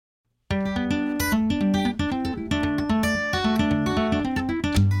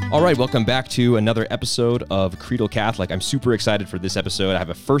All right, welcome back to another episode of Creedal Catholic. I'm super excited for this episode. I have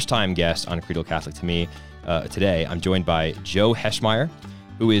a first-time guest on Creedal Catholic to me today. I'm joined by Joe Heschmeyer,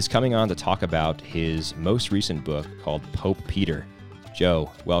 who is coming on to talk about his most recent book called Pope Peter. Joe,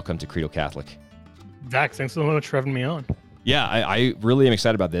 welcome to Creedal Catholic. Zach, thanks so much for having me on. Yeah, I really am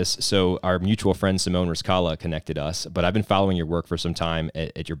excited about this. So our mutual friend Simone Riscala connected us, but I've been following your work for some time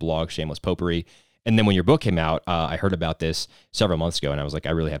at your blog, Shameless Popery. And then when your book came out, I heard about this several months ago, and I was like, I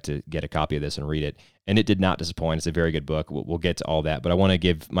really have to get a copy of this and read it. And it did not disappoint. It's a very good book. We'll get to all that. But I want to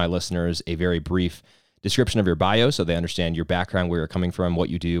give my listeners a very brief description of your bio so they understand your background, where you're coming from, what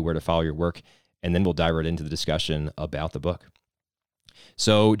you do, where to follow your work, and then we'll dive right into the discussion about the book.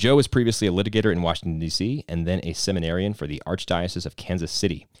 So Joe was previously a litigator in Washington, D.C., and then a seminarian for the Archdiocese of Kansas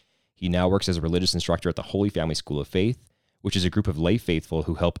City. He now works as a religious instructor at the Holy Family School of Faith, which is a group of lay faithful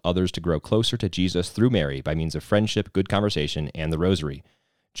who help others to grow closer to Jesus through Mary by means of friendship, good conversation, and the rosary.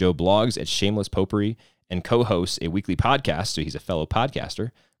 Joe blogs at Shameless Popery and co-hosts a weekly podcast, so he's a fellow podcaster,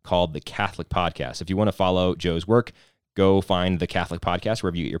 called The Catholic Podcast. If you want to follow Joe's work, go find The Catholic Podcast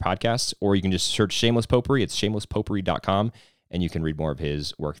wherever you get your podcasts, or you can just search Shameless Popery. It's shamelesspopery.com, and you can read more of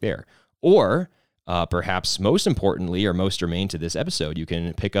his work there. Or perhaps most importantly, or most germane to this episode, you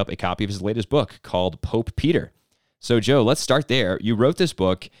can pick up a copy of his latest book called Pope Peter. So, Joe, let's start there. You wrote this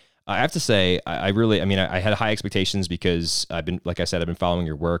book. I have to say, I had high expectations because I've been following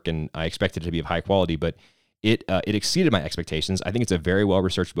your work, and I expected it to be of high quality, but it exceeded my expectations. I think it's a very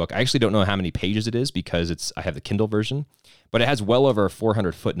well-researched book. I actually don't know how many pages it is because I have the Kindle version, but it has well over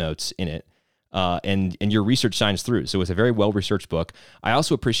 400 footnotes in it, and your research shines through. So it's a very well-researched book. I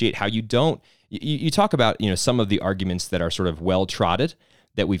also appreciate how you talk about, some of the arguments that are sort of well-trodden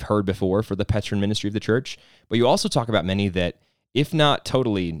that we've heard before for the patron ministry of the church, but you also talk about many that, if not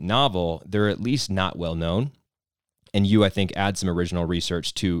totally novel, they're at least not well known. And you, I think, add some original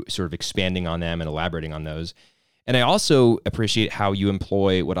research to sort of expanding on them and elaborating on those. And I also appreciate how you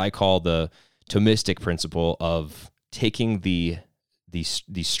employ what I call the Thomistic principle of taking the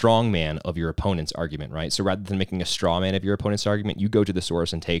strong man of your opponent's argument, right? So rather than making a straw man of your opponent's argument, you go to the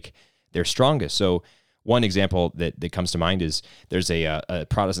source and take their strongest. So one example that comes to mind is there's a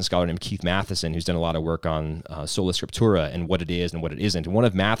Protestant scholar named Keith Matheson who's done a lot of work on Sola Scriptura and what it is and what it isn't. And one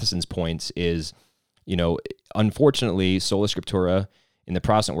of Matheson's points is, unfortunately, Sola Scriptura in the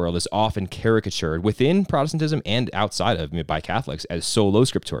Protestant world is often caricatured within Protestantism and outside of by Catholics as Sola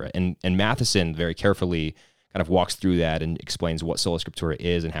Scriptura. And Matheson very carefully kind of walks through that and explains what Sola Scriptura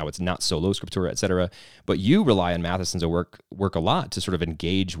is and how it's not Sola Scriptura, et cetera. But you rely on Matheson's work a lot to sort of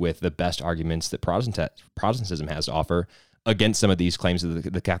engage with the best arguments that Protestantism has to offer against some of these claims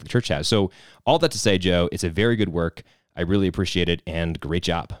that the Catholic Church has. So all that to say, Joe, it's a very good work. I really appreciate it, and great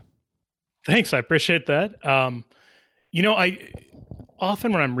job. Thanks, I appreciate that. I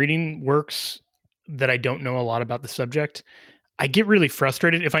often when I'm reading works that I don't know a lot about the subject, I get really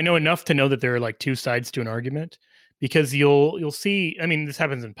frustrated if I know enough to know that there are like two sides to an argument, because you'll see, this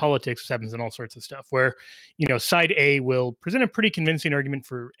happens in politics, this happens in all sorts of stuff where, side A will present a pretty convincing argument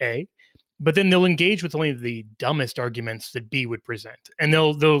for A, but then they'll engage with only the dumbest arguments that B would present. And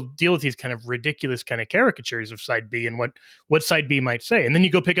they'll deal with these kind of ridiculous kind of caricatures of side B and what side B might say. And then you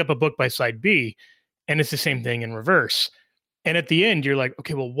go pick up a book by side B and it's the same thing in reverse. And at the end, you're like,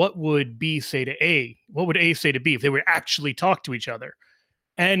 okay, well, what would B say to A? What would A say to B if they would actually talk to each other?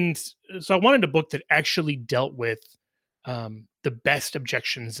 And so I wanted a book that actually dealt with the best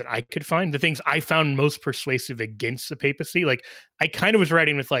objections that I could find, the things I found most persuasive against the papacy. Like, I kind of was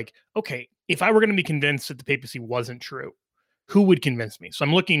writing with like, okay, if I were going to be convinced that the papacy wasn't true, who would convince me? So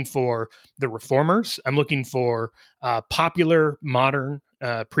I'm looking for the reformers. I'm looking for popular modern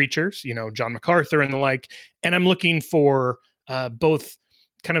preachers, John MacArthur and the like. And I'm looking for both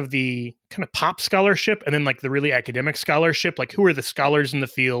kind of the kind of pop scholarship and then like the really academic scholarship, like who are the scholars in the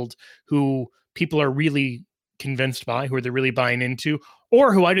field who people are really convinced by, who are they really buying into,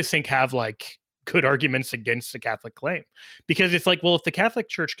 or who I just think have like good arguments against the Catholic claim. Because it's like, well, if the Catholic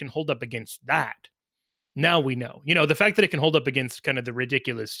Church can hold up against that, now we know. The fact that it can hold up against kind of the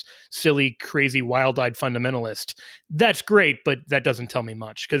ridiculous, silly, crazy, wild-eyed fundamentalist, that's great, but that doesn't tell me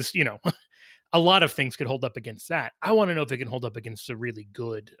much because, a lot of things could hold up against that. I want to know if it can hold up against the really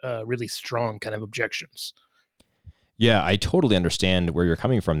good, really strong kind of objections. Yeah, I totally understand where you're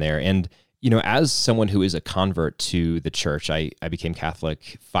coming from there. And, as someone who is a convert to the church, I became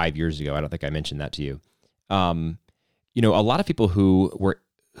Catholic 5 years ago. I don't think I mentioned that to you. A lot of people who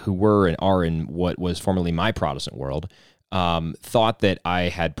were and are in what was formerly my Protestant world thought that I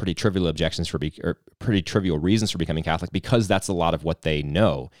had pretty trivial objections or pretty trivial reasons for becoming Catholic because that's a lot of what they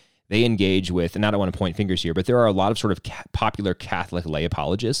know. they engage with, and I don't want to point fingers here, but there are a lot of sort of popular Catholic lay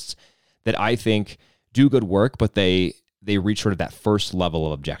apologists that I think do good work, but they reach sort of that first level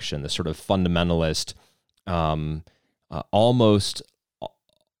of objection, the sort of fundamentalist, almost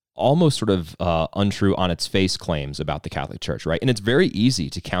sort of untrue on its face claims about the Catholic Church, right? And it's very easy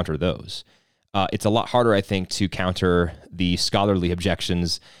to counter those. It's a lot harder, I think, to counter the scholarly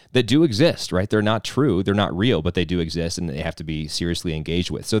objections that do exist, right? They're not true, they're not real, but they do exist, and they have to be seriously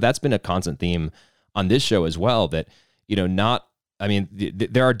engaged with. So that's been a constant theme on this show as well. That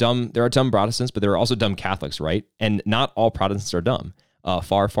there are dumb Protestants, but there are also dumb Catholics, right? And not all Protestants are dumb.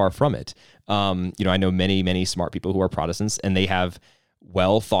 Far from it. I know many smart people who are Protestants, and they have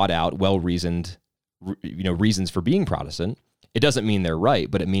well thought out, well reasoned, reasons for being Protestant. It doesn't mean they're right,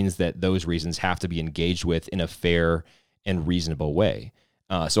 but it means that those reasons have to be engaged with in a fair and reasonable way.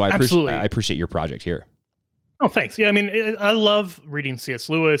 So I appreciate your project here. Oh, thanks. Yeah, I mean, I love reading C.S.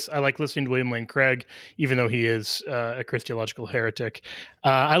 Lewis. I like listening to William Lane Craig, even though he is a Christological heretic.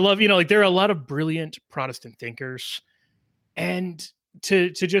 I love, there are a lot of brilliant Protestant thinkers, and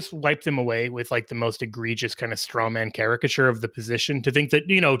to just wipe them away with like the most egregious kind of straw man caricature of the position, to think that,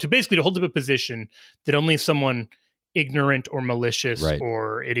 to hold up a position that only someone ignorant or malicious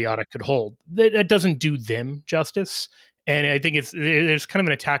or idiotic could hold, that doesn't do them justice. And I think there's kind of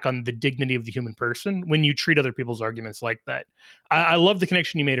an attack on the dignity of the human person when you treat other people's arguments like that. I love the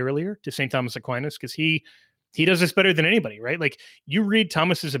connection you made earlier to St. Thomas Aquinas, because he does this better than anybody, right? Like, you read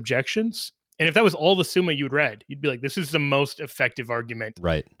Thomas's objections, and if that was all the Summa you'd read, you'd be like, this is the most effective argument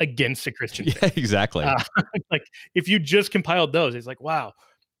against the Christian faith. Yeah, exactly. Like, if you just compiled those, it's like, wow.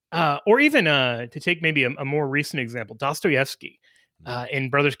 Or even to take maybe a more recent example, Dostoevsky in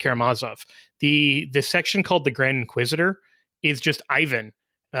Brothers Karamazov, the section called The Grand Inquisitor is just Ivan.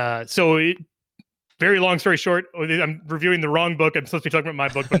 Very long story short, I'm reviewing the wrong book. I'm supposed to be talking about my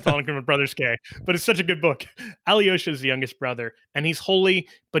book, but I'm following from Brothers K. But it's such a good book. Alyosha is the youngest brother, and he's holy,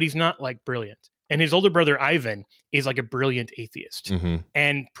 but he's not like brilliant. And his older brother, Ivan, is like a brilliant atheist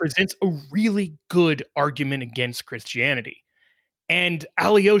and presents a really good argument against Christianity. And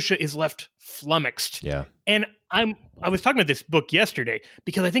Alyosha is left flummoxed. Yeah. And I was talking about this book yesterday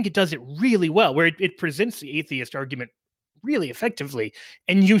because I think it does it really well, where it presents the atheist argument really effectively.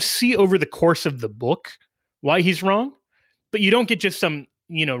 And you see over the course of the book why he's wrong, but you don't get just some,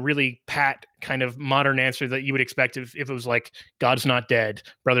 really pat kind of modern answer that you would expect if it was like God's Not Dead,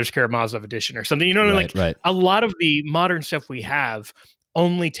 Brothers Karamazov edition or something. Right. A lot of the modern stuff we have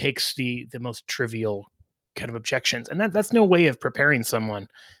only takes the most trivial kind of objections, and that's no way of preparing someone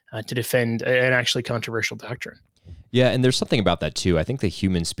to defend an actually controversial doctrine. Yeah, and there's something about that too. I think the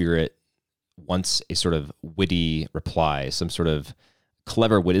human spirit wants a sort of witty reply, some sort of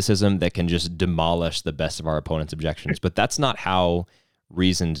clever witticism that can just demolish the best of our opponent's objections. But that's not how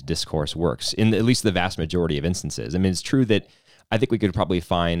reasoned discourse works, in at least the vast majority of instances. I mean, it's true that I think we could probably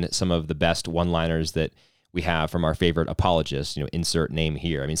find some of the best one-liners that we have from our favorite apologists, insert name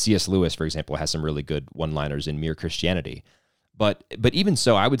here. I mean, C.S. Lewis, for example, has some really good one-liners in Mere Christianity. But even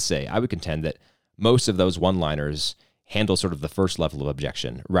so, I would contend that most of those one-liners handle sort of the first level of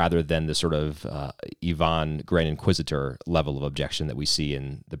objection rather than the sort of Ivan Grand Inquisitor level of objection that we see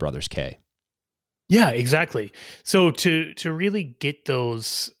in the Brothers K. Yeah, exactly. So to really get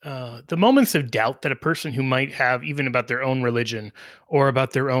those the moments of doubt that a person who might have even about their own religion or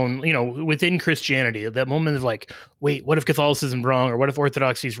about their own, within Christianity, that moment of like, wait, what if Catholicism's wrong, or what if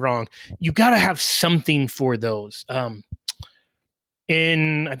Orthodoxy is wrong? You got to have something for those. I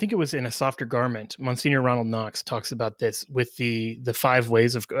think it was in A Softer Garment, Monsignor Ronald Knox talks about this with the 5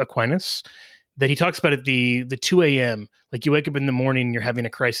 ways of Aquinas, that he talks about it, the 2 a.m., like you wake up in the morning and you're having a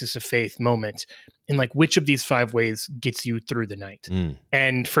crisis of faith moment, and like which of these 5 ways gets you through the night.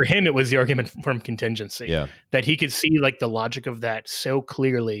 And for him, it was the argument from contingency, that he could see like the logic of that so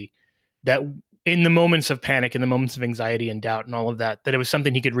clearly, that in the moments of panic, in the moments of anxiety and doubt and all of that, that it was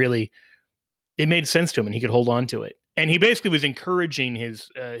something he could really, it made sense to him and he could hold on to it. And he basically was encouraging his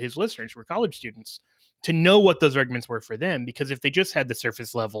listeners, who were college students, to know what those arguments were for them, because if they just had the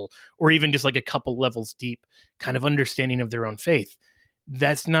surface level, or even just like a couple levels deep kind of understanding of their own faith,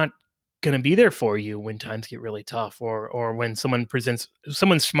 that's not going to be there for you when times get really tough, or when someone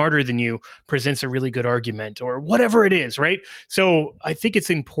smarter than you presents a really good argument, or whatever it is, right? So I think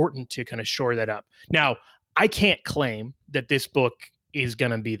it's important to kind of shore that up. Now, I can't claim that this book is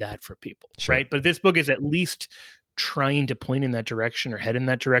going to be that for people, right? But this book is at least trying to point in that direction, or head in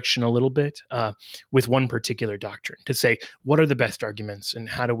that direction a little bit, with one particular doctrine, to say, what are the best arguments and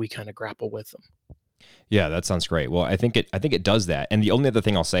how do we kind of grapple with them? Yeah, that sounds great. Well, I think it does that. And the only other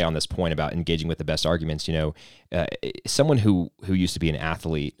thing I'll say on this point about engaging with the best arguments, someone who used to be an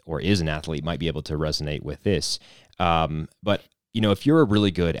athlete or is an athlete might be able to resonate with this. But if you're a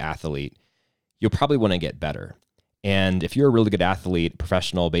really good athlete, you'll probably want to get better. And if you're a really good athlete,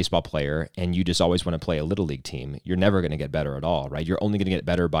 professional baseball player, and you just always want to play a little league team, you're never going to get better at all, right? You're only going to get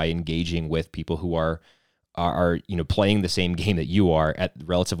better by engaging with people who are playing the same game that you are at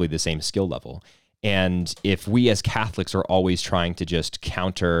relatively the same skill level. And if we as Catholics are always trying to just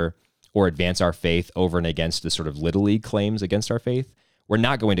counter or advance our faith over and against the sort of little league claims against our faith, we're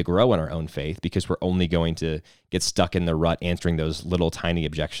not going to grow in our own faith because we're only going to get stuck in the rut answering those little tiny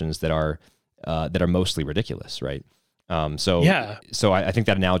objections that are mostly ridiculous, right? So I think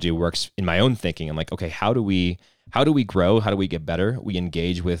that analogy works in my own thinking. I'm like, okay, how do we grow? How do we get better? We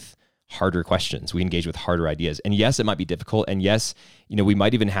engage with harder questions. We engage with harder ideas. And yes, it might be difficult. And yes, we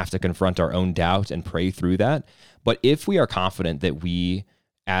might even have to confront our own doubt and pray through that. But if we are confident that we,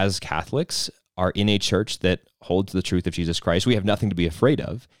 as Catholics, are in a church that holds the truth of Jesus Christ, we have nothing to be afraid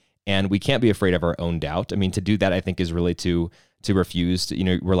of. And we can't be afraid of our own doubt. I mean, to do that, I think, is really to refuse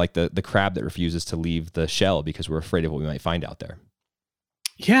to, we're like the crab that refuses to leave the shell because we're afraid of what we might find out there.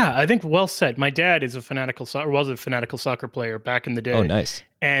 Yeah, I think well said. My dad was a fanatical soccer player back in the day. Oh, nice.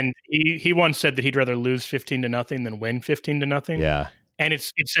 And he once said that he'd rather lose 15-0 than win 15-0. Yeah. And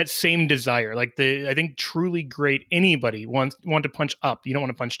it's that same desire. Like I think truly great anybody want to punch up. You don't want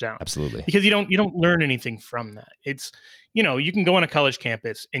to punch down. Absolutely. Because you don't learn anything from that. It's, you can go on a college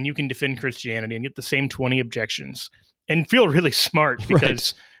campus and you can defend Christianity and get the same 20 objections and feel really smart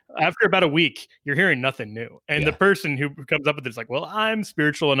because after about a week, you're hearing nothing new. And the person who comes up with it's like, well, I'm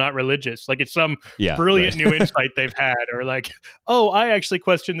spiritual and not religious. Like it's some brilliant new insight they've had, or like, oh, I actually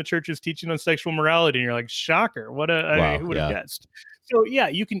question the church's teaching on sexual morality. And you're like, shocker. Who would have guessed? So yeah,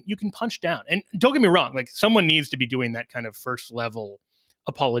 you can punch down. And don't get me wrong, like someone needs to be doing that kind of first level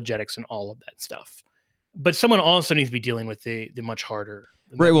apologetics and all of that stuff. But someone also needs to be dealing with the much harder,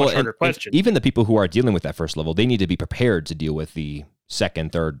 harder questions. Even the people who are dealing with that first level, they need to be prepared to deal with the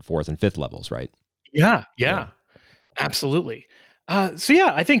second, third, fourth, and fifth levels, right? Yeah, absolutely. I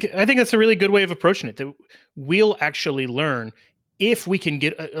think that's a really good way of approaching it. That we'll actually learn if we can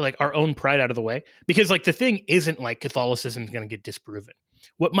get our own pride out of the way, because the thing isn't like Catholicism is going to get disproven.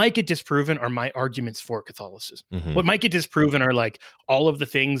 What might get disproven are my arguments for Catholicism. Mm-hmm. What might get disproven are all of the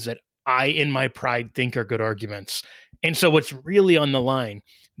things that I, in my pride, think are good arguments. And so what's really on the line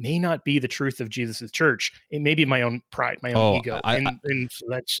may not be the truth of Jesus's church. It may be my own pride, my own ego. And so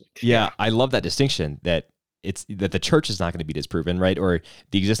that's I love that distinction that it's that the church is not going to be disproven, right? Or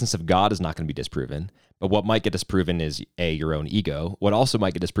the existence of God is not going to be disproven. But what might get disproven is your own ego. What also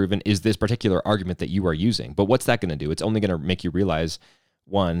might get disproven is this particular argument that you are using. But what's that going to do? It's only going to make you realize,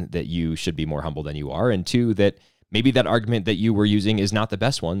 one, that you should be more humble than you are, and two, that maybe that argument that you were using is not the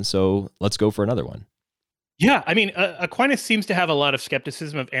best one. So let's go for another one. Yeah, I mean, Aquinas seems to have a lot of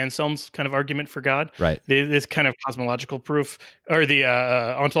skepticism of Anselm's kind of argument for God, right? This kind of cosmological proof or the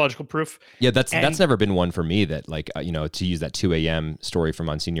ontological proof. Yeah, that's never been one for me. That to use that 2 a.m. story from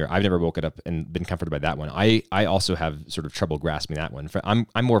Monsignor, I've never woken up and been comforted by that one. I also have sort of trouble grasping that one.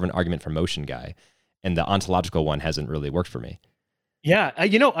 I'm more of an argument for motion guy, and the ontological one hasn't really worked for me. Yeah, I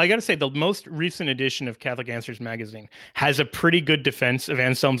got to say, the most recent edition of Catholic Answers magazine has a pretty good defense of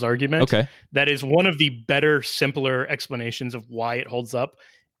Anselm's argument. Okay. That is one of the better, simpler explanations of why it holds up.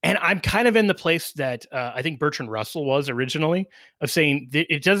 And I'm kind of in the place that I think Bertrand Russell was originally, of saying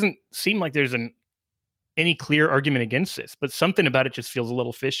it doesn't seem like there's any clear argument against this, but something about it just feels a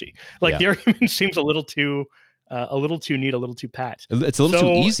little fishy. The argument seems a little too neat, a little too pat. It's a little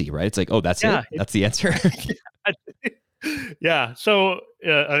too easy, right? It's like, oh, that's it? That's the answer? Yeah. So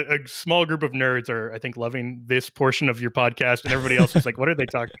a small group of nerds are, I think, loving this portion of your podcast, and everybody else is like, what are they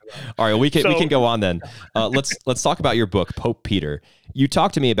talking about? All right, we can go on then. Let's talk about your book, Pope Peter. You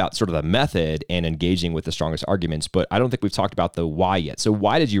talked to me about sort of the method and engaging with the strongest arguments, but I don't think we've talked about the why yet. So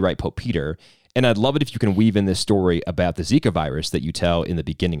why did you write Pope Peter? And I'd love it if you can weave in this story about the Zika virus that you tell in the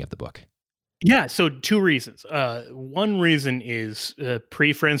beginning of the book. Yeah, so two reasons. One reason is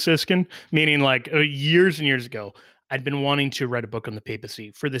pre-Franciscan, meaning years and years ago, I'd been wanting to write a book on the papacy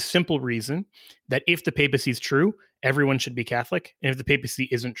for the simple reason that if the papacy is true, everyone should be Catholic. And if the papacy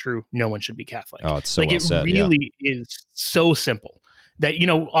isn't true, no one should be Catholic. Oh, it's so well said. It really is so simple that,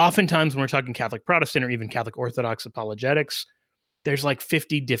 oftentimes when we're talking Catholic Protestant or even Catholic Orthodox apologetics, there's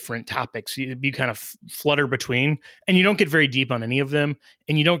 50 different topics you kind of flutter between, and you don't get very deep on any of them,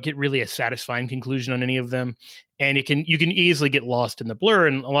 and you don't get really a satisfying conclusion on any of them. And you can easily get lost in the blur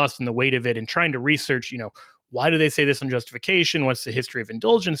and lost in the weight of it and trying to research, Why do they say this on justification? What's the history of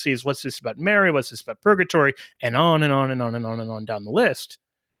indulgences? What's this about Mary? What's this about purgatory? And on and on and on and on and on down the list.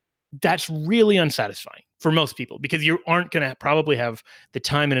 That's really unsatisfying for most people because you aren't going to probably have the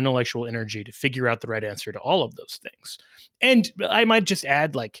time and intellectual energy to figure out the right answer to all of those things. And I might just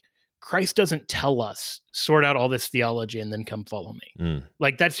add, like, Christ doesn't tell us sort out all this theology and then come follow me.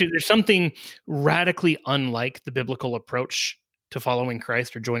 Like there's something radically unlike the biblical approach to following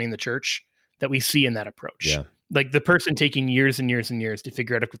Christ or joining the church that we see in that approach. Yeah. Like the person taking years and years and years to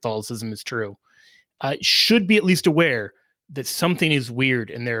figure out if Catholicism is true should be at least aware that something is weird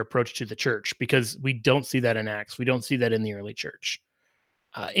in their approach to the church, because we don't see that in Acts. We don't see that in the early church.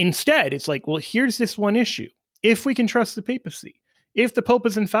 Instead, it's like, well, here's this one issue. If we can trust the papacy, if the Pope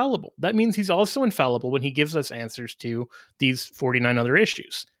is infallible, that means he's also infallible when he gives us answers to these 49 other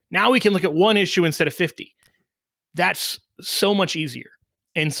issues. Now we can look at one issue instead of 50. That's so much easier.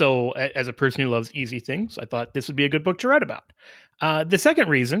 And so as a person who loves easy things, I thought this would be a good book to write about. The second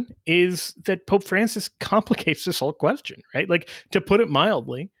reason is that Pope Francis complicates this whole question, right? Like, to put it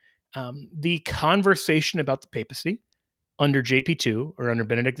mildly, the conversation about the papacy under JP2 or under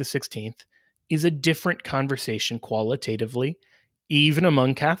Benedict XVI is a different conversation qualitatively, even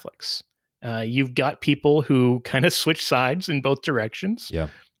among Catholics. You've got people who kind of switch sides in both directions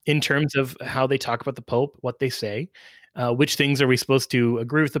in terms of how they talk about the Pope, what they say, which things are we supposed to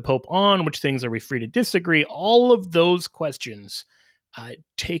agree with the Pope on, which things are we free to disagree. All of those questions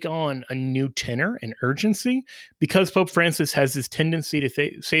take on a new tenor and urgency because Pope Francis has this tendency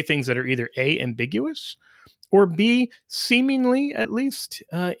to say things that are either A, ambiguous, or B, seemingly at least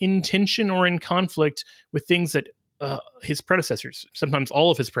in tension or in conflict with things that his predecessors, sometimes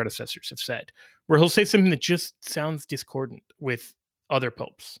all of his predecessors, have said, where he'll say something that just sounds discordant with other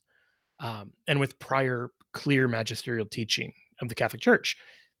popes and with prior clear magisterial teaching of the Catholic Church.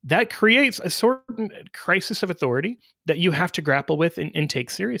 That creates a sort of crisis of authority that you have to grapple with and take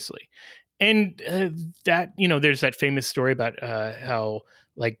seriously. And that, there's that famous story about how,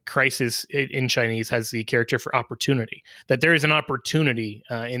 like, crisis in Chinese has the character for opportunity, that there is an opportunity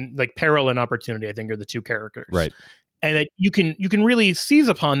in, like, peril and opportunity, I think, are the two characters. Right. And that you can really seize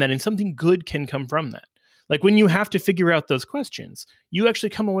upon that, and something good can come from that. Like, when you have to figure out those questions, you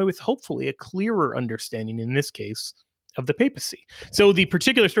actually come away with hopefully a clearer understanding, in this case, of the papacy. So the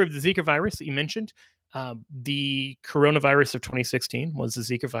particular story of the Zika virus that you mentioned, the coronavirus of 2016 was the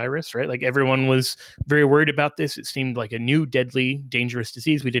Zika virus, right? Like, everyone was very worried about this. It seemed like a new, deadly, dangerous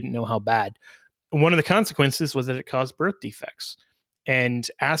disease. We didn't know how bad. One of the consequences was that it caused birth defects. And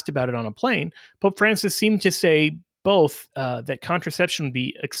asked about it on a plane, Pope Francis seemed to say both that contraception would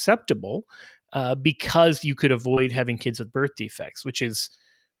be acceptable because you could avoid having kids with birth defects, which is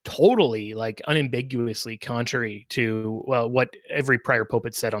totally, like, unambiguously contrary to what every prior pope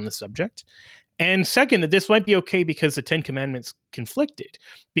had said on the subject. And second, that this might be okay because the Ten Commandments conflicted,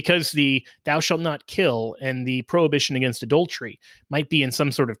 because the thou shalt not kill and the prohibition against adultery might be in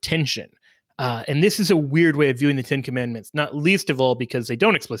some sort of tension. And this is a weird way of viewing the Ten Commandments, not least of all because they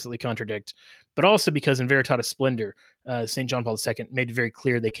don't explicitly contradict, but also because in Veritatis Splendor, St. John Paul II made it very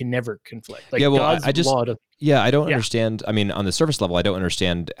clear they can never conflict. Like, God's law I don't understand. I mean, on the surface level, I don't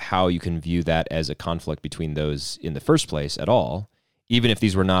understand how you can view that as a conflict between those in the first place at all, even if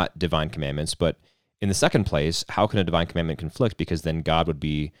these were not divine commandments. But in the second place, how can a divine commandment conflict? Because then God would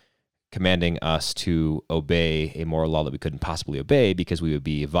be commanding us to obey a moral law that we couldn't possibly obey because we would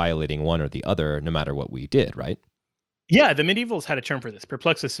be violating one or the other no matter what we did, right? Yeah, the medievals had a term for this,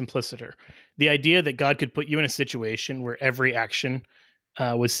 perplexus simpliciter. The idea that God could put you in a situation where every action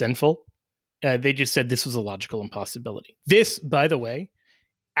was sinful. They just said this was a logical impossibility. This, by the way,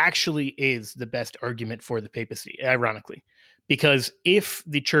 actually is the best argument for the papacy, ironically, because if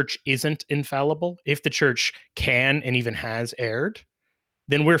the church isn't infallible, if the church can and even has erred,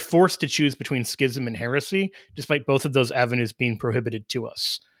 then we're forced to choose between schism and heresy, despite both of those avenues being prohibited to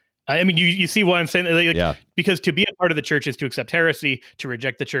us. I mean, you see why I'm saying that? Like, because to be a part of the church is to accept heresy, to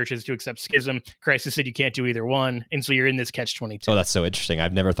reject the church is to accept schism. Christ has said you can't do either one, and so you're in this catch-22. Oh, that's so interesting.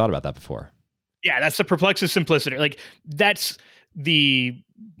 I've never thought about that before. Yeah, that's the perplexus simpliciter. Like, that's the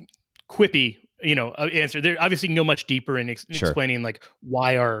quippy, answer. There obviously can go much deeper in explaining, like,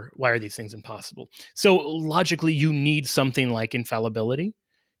 why are these things impossible. So logically, you need something like infallibility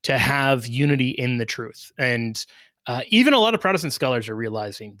to have unity in the truth. And even a lot of Protestant scholars are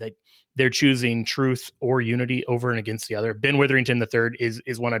realizing that they're choosing truth or unity over and against the other. Ben Witherington III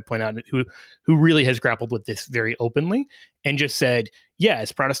is one I'd point out who really has grappled with this very openly and just said, yeah,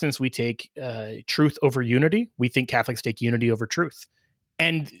 as Protestants, we take truth over unity. We think Catholics take unity over truth.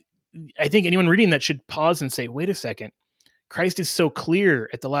 And I think anyone reading that should pause and say, wait a second, Christ is so clear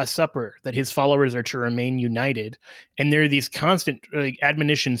at the Last Supper that his followers are to remain united. And there are these constant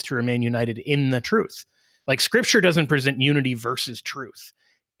admonitions to remain united in the truth. Like Scripture doesn't present unity versus truth.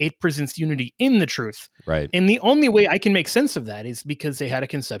 It presents unity in the truth. Right. And the only way I can make sense of that is because they had a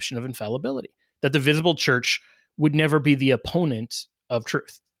conception of infallibility, that the visible church would never be the opponent of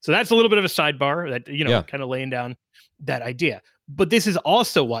truth. So that's a little bit of a sidebar that, kind of laying down that idea. But this is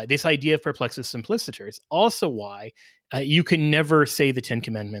also why this idea of perplexus simpliciter is also why you can never say the 10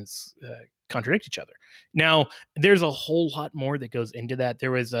 Commandments contradict each other. Now, there's a whole lot more that goes into that.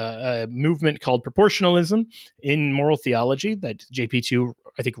 There was a movement called proportionalism in moral theology that JP2,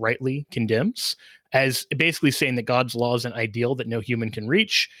 I think, rightly condemns as basically saying that God's law is an ideal that no human can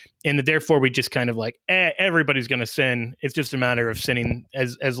reach, and that therefore we just kind of like, everybody's going to sin. It's just a matter of sinning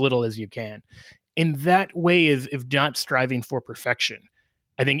as little as you can. And that way of not striving for perfection,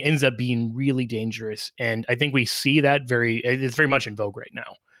 I think ends up being really dangerous. And I think we see that it's very much in vogue right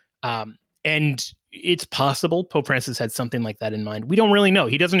now. And it's possible Pope Francis had something like that in mind. We don't really know.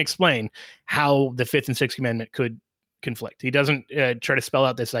 He doesn't explain how the 5th and 6th commandment could conflict. He doesn't try to spell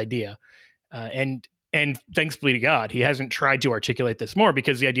out this idea. And thanks be to God, he hasn't tried to articulate this more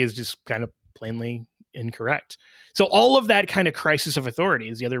because the idea is just kind of plainly incorrect. So all of that kind of crisis of authority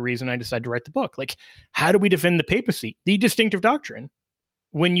is the other reason I decided to write the book. Like, how do we defend the papacy, the distinctive doctrine,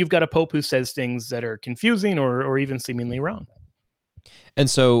 when you've got a pope who says things that are confusing or even seemingly wrong? And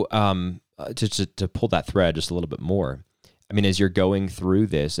so to pull that thread just a little bit more, I mean, as you're going through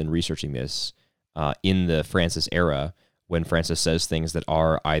this and researching this in the Francis era, when Francis says things that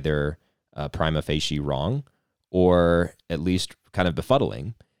are either prima facie wrong or at least kind of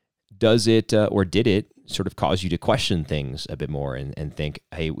befuddling, does it or did it sort of cause you to question things a bit more and think,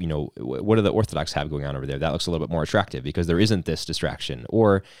 hey, what do the Orthodox have going on over there? That looks a little bit more attractive because there isn't this distraction.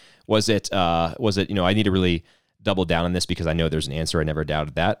 Or was it, I need to really double down on this because I know there's an answer. I never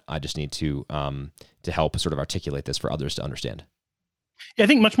doubted that. I just need to help sort of articulate this for others to understand. Yeah, I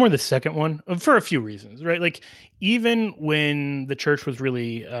think much more the second one for a few reasons, right? Like, even when the church was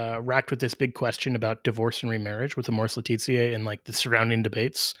really racked with this big question about divorce and remarriage with Amoris Laetitia and like the surrounding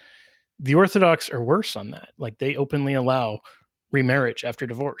debates, the Orthodox are worse on that. Like, they openly allow remarriage after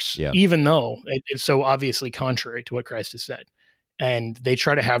divorce, even though it's so obviously contrary to what Christ has said. And they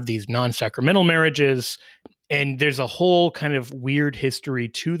try to have these non-sacramental marriages. And there's a whole kind of weird history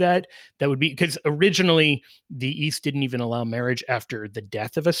to that would be because originally the East didn't even allow marriage after the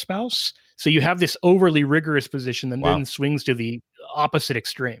death of a spouse. So you have this overly rigorous position that then swings to the opposite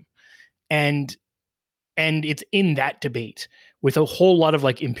extreme. And it's in that debate with a whole lot of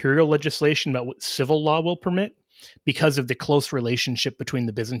like imperial legislation about what civil law will permit because of the close relationship between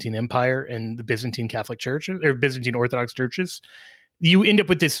the Byzantine Empire and the Byzantine Catholic Church or Byzantine Orthodox churches. You end up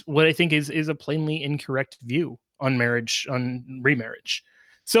with this, what I think is a plainly incorrect view on marriage, on remarriage.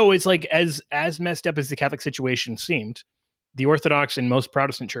 So it's like, as messed up as the Catholic situation seemed, the Orthodox and most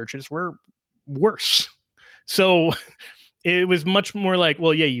Protestant churches were worse. So it was much more like,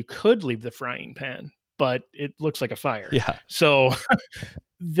 well, yeah, you could leave the frying pan, but it looks like a fire. Yeah. So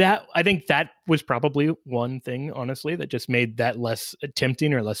I think that was probably one thing, honestly, that just made that less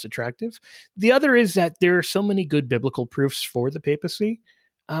tempting or less attractive. The other is that there are so many good biblical proofs for the papacy.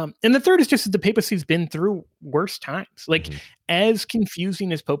 And the third is just that the papacy's been through worse times. Like, as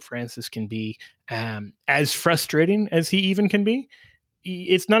confusing as Pope Francis can be, as frustrating as he even can be,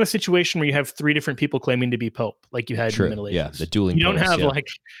 it's not a situation where you have 3 different people claiming to be pope like you had in the Middle Ages. Yeah, the dueling You don't popes, have like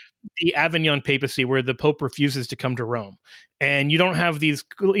the Avignon papacy where the Pope refuses to come to Rome. And you don't have these,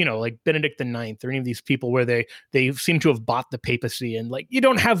 like Benedict IX or any of these people where they seem to have bought the papacy, and like, you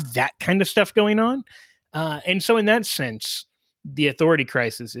don't have that kind of stuff going on. And so in that sense, the authority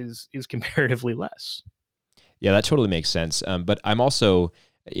crisis is comparatively less. Yeah, that totally makes sense. But I'm also,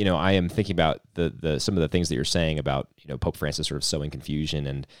 I am thinking about the some of the things that you're saying about, Pope Francis sort of sowing confusion.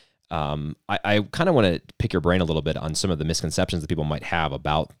 And I kind of want to pick your brain a little bit on some of the misconceptions that people might have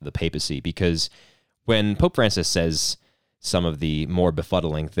about the papacy, because when Pope Francis says some of the more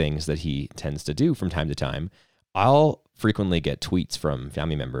befuddling things that he tends to do from time to time, I'll frequently get tweets from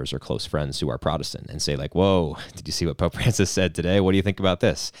family members or close friends who are Protestant and say like, "Whoa, did you see what Pope Francis said today? What do you think about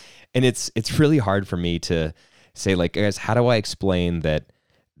this?" And it's really hard for me to say like, guys, how do I explain that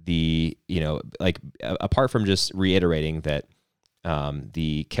apart from just reiterating that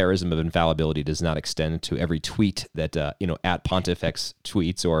the charism of infallibility does not extend to every tweet that, at Pontifex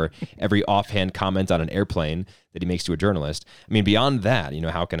tweets, or every offhand comment on an airplane that he makes to a journalist. I mean, beyond that,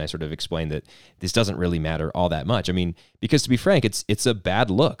 how can I sort of explain that this doesn't really matter all that much? I mean, because to be frank, it's a bad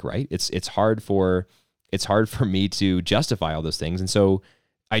look, right? It's hard for me to justify all those things. And so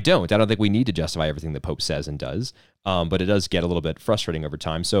I don't think we need to justify everything the Pope says and does. but it does get a little bit frustrating over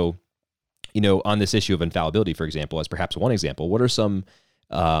time. So, on this issue of infallibility, for example, as perhaps one example, what are some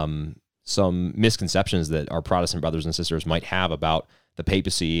misconceptions that our Protestant brothers and sisters might have about the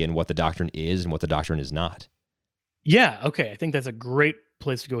papacy and what the doctrine is and what the doctrine is not? Yeah. Okay. I think that's a great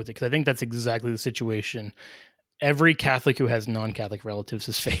place to go with it, because I think that's exactly the situation every Catholic who has non-Catholic relatives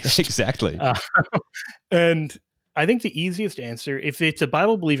has faced. Exactly. And I think the easiest answer, if it's a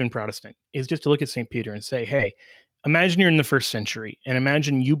Bible-believing Protestant, is just to look at St. Peter and say, hey, imagine you're in the first century and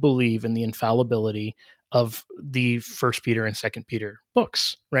imagine you believe in the infallibility of the First Peter and Second Peter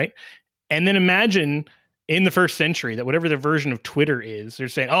books, right? And then imagine in the first century that whatever the version of Twitter is, they're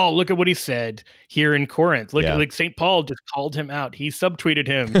saying, oh, look at what he said here in Corinth. Look at, like, St. Paul just called him out. He subtweeted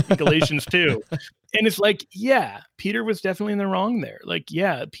him in Galatians 2. And it's like, yeah, Peter was definitely in the wrong there. Like,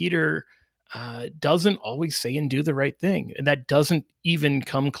 yeah, Peter doesn't always say and do the right thing. And that doesn't even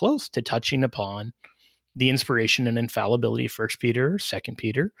come close to touching upon the inspiration and infallibility of First Peter, Second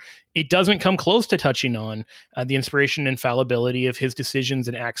Peter. It doesn't come close to touching on the inspiration and infallibility of his decisions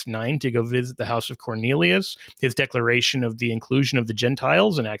in Acts 9 to go visit the house of Cornelius, his declaration of the inclusion of the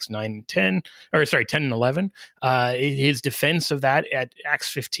Gentiles in Acts 9 and 10, or sorry, 10 and 11, his defense of that at Acts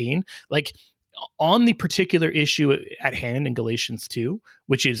 15. Like, on the particular issue at hand in Galatians 2,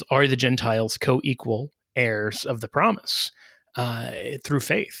 which is, are the Gentiles co-equal heirs of the promise through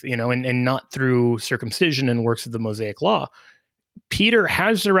faith, and not through circumcision and works of the Mosaic law? Peter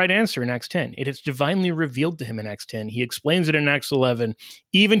has the right answer in Acts 10. It is divinely revealed to him in Acts 10. He explains it in Acts 11,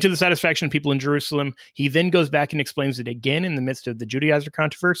 even to the satisfaction of people in Jerusalem. He then goes back and explains it again in the midst of the Judaizer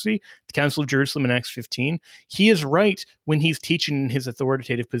controversy, the Council of Jerusalem in Acts 15. He is right when he's teaching in his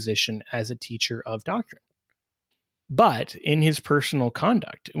authoritative position as a teacher of doctrine. But in his personal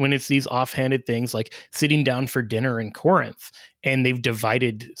conduct, when it's these offhanded things like sitting down for dinner in Corinth, and they've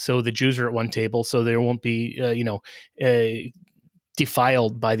divided so the Jews are at one table, so there won't be,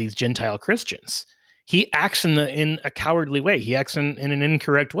 defiled by these Gentile Christians. He acts in a cowardly way. He acts in an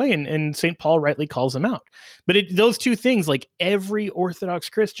incorrect way, and St. Paul rightly calls him out. But those two things, like every Orthodox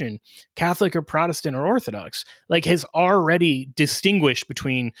Christian, Catholic or Protestant or Orthodox, like, has already distinguished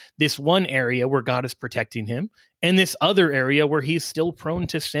between this one area where God is protecting him and this other area where he's still prone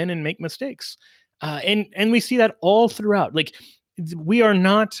to sin and make mistakes. And we see that all throughout. Like, we're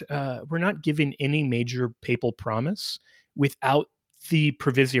not given any major papal promise without the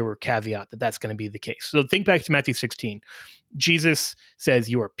proviso or caveat that that's going to be the case. So think back to Matthew 16. Jesus says,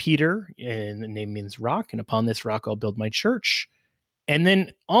 you are Peter, and the name means rock, and upon this rock I'll build my church. And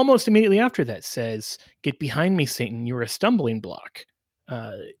then almost immediately after that says, get behind me, Satan, you're a stumbling block.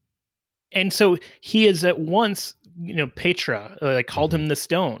 And so he is at once, Petra, called him the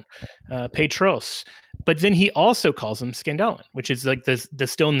stone, Petros. But then he also calls him Scandalon, which is like the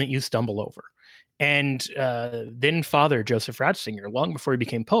stone that you stumble over. And then Father Joseph Ratzinger, long before he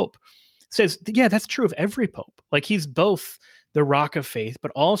became Pope, says, yeah, that's true of every Pope. Like, he's both the rock of faith,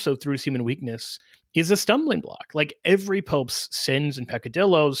 but also through his human weakness is a stumbling block. Like, every Pope's sins and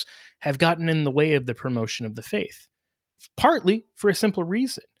peccadillos have gotten in the way of the promotion of the faith, partly for a simple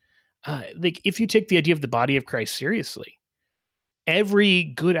reason. Like, if you take the idea of the body of Christ seriously, every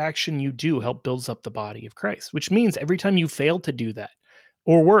good action you do help builds up the body of Christ, which means every time you fail to do that,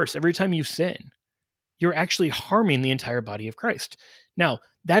 or worse, every time you sin, you're actually harming the entire body of Christ. Now,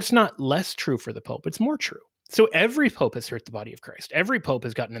 that's not less true for the Pope. It's more true. So every Pope has hurt the body of Christ. Every Pope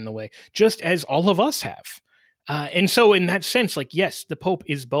has gotten in the way, just as all of us have. And so in that sense, like, yes, the Pope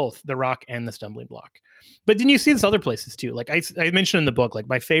is both the rock and the stumbling block. But then you see this other places too. Like I mentioned in the book, like,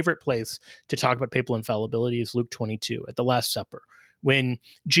 my favorite place to talk about papal infallibility is Luke 22 at the Last Supper, when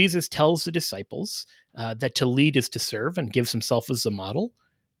Jesus tells the disciples that to lead is to serve, and gives himself as a model.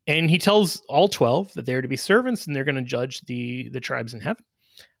 And he tells all 12 that they're to be servants and they're going to judge the tribes in heaven.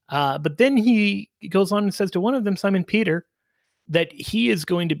 But then he goes on and says to one of them, Simon Peter, that he is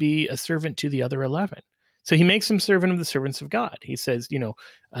going to be a servant to the other 11. So he makes him servant of the servants of God. He says,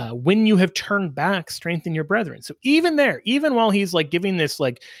 when you have turned back, strengthen your brethren. So even there, even while he's like giving this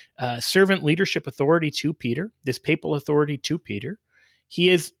servant leadership authority to Peter, this papal authority to Peter,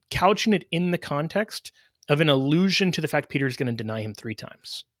 he is couching it in the context of an allusion to the fact Peter is going to deny him 3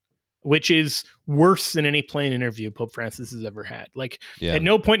 times, which is worse than any plane interview Pope Francis has ever had. Like, at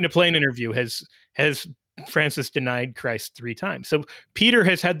no point in a plane interview has Francis denied Christ 3 times. So Peter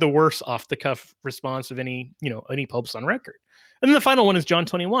has had the worst off the cuff response of any popes on record. And then the final one is John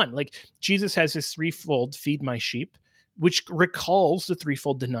 21. Like, Jesus has this threefold feed my sheep, which recalls the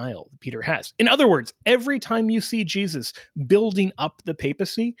threefold denial that Peter has. In other words, every time you see Jesus building up the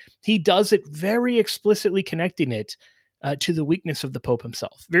papacy, he does it very explicitly connecting it to the weakness of the Pope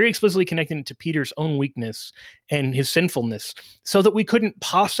himself, very explicitly connecting it to Peter's own weakness and his sinfulness, so that we couldn't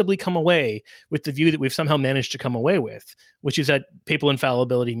possibly come away with the view that we've somehow managed to come away with, which is that papal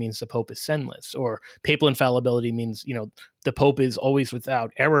infallibility means the Pope is sinless, or papal infallibility means, the Pope is always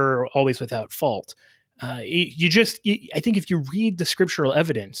without error or always without fault. I think if you read the scriptural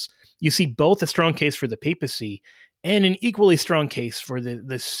evidence, you see both a strong case for the papacy and an equally strong case for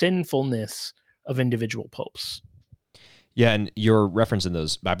the sinfulness of individual popes. Yeah, and your reference in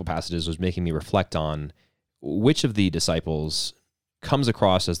those Bible passages was making me reflect on which of the disciples comes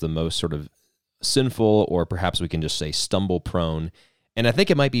across as the most sort of sinful, or perhaps we can just say stumble prone. And I think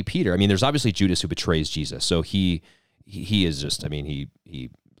it might be Peter. I mean, there's obviously Judas who betrays Jesus. So he is just, he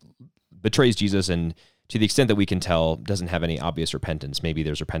betrays Jesus, and to the extent that we can tell, doesn't have any obvious repentance. Maybe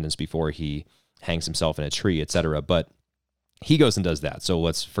there's repentance before he hangs himself in a tree, etc. But he goes and does that. So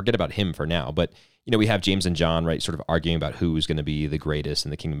let's forget about him for now. But we have James and John, right, sort of arguing about who's going to be the greatest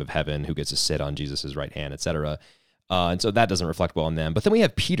in the kingdom of heaven, who gets to sit on Jesus's right hand, etc. And so that doesn't reflect well on them. But then we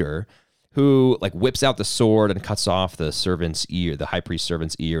have Peter, who whips out the sword and cuts off the servant's ear, the high priest's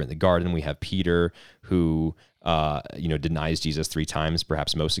servant's ear in the garden. We have Peter, who denies Jesus 3 times,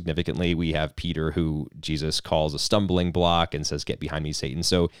 perhaps most significantly. We have Peter, who Jesus calls a stumbling block and says, "Get behind me, Satan."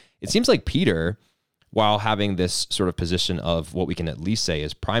 So it seems like Peter, while having this sort of position of what we can at least say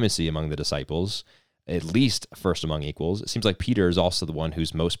is primacy among the disciples, at least first among equals, it seems like Peter is also the one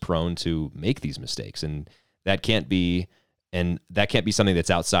who's most prone to make these mistakes. And that can't be something that's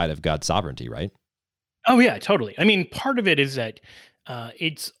outside of God's sovereignty, right? Oh, yeah, totally. I mean, part of it is that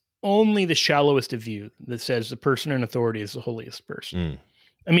it's only the shallowest of view that says the person in authority is the holiest person.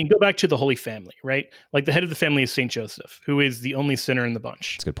 I mean, go back to the Holy Family, right? Like the head of the family is Saint Joseph, who is the only sinner in the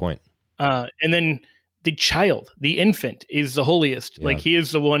bunch. That's a good point. And then the child, the infant, is the holiest. Yeah. Like he is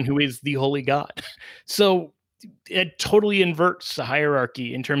the one who is the holy God. So it totally inverts the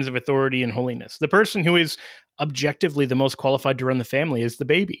hierarchy in terms of authority and holiness. The person who is objectively the most qualified to run the family is the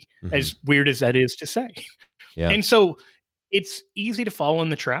baby, as weird as that is to say. Yeah. And so it's easy to fall in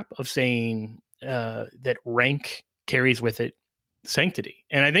the trap of saying that rank carries with it sanctity.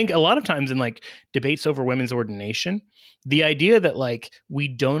 And I think a lot of times in debates over women's ordination, the idea that we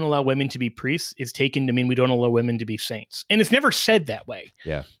don't allow women to be priests is taken to mean we don't allow women to be saints. And it's never said that way.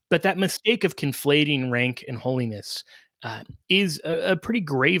 Yeah. But that mistake of conflating rank and holiness is a pretty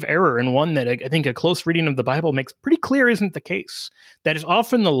grave error, and one that I think a close reading of the Bible makes pretty clear isn't the case. That is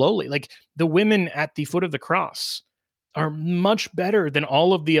often the lowly, the women at the foot of the cross are much better than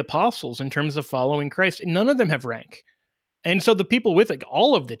all of the apostles in terms of following Christ. And none of them have rank. And so the people with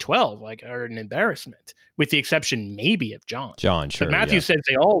all of the 12 are an embarrassment, with the exception maybe of John. John, sure. But Matthew says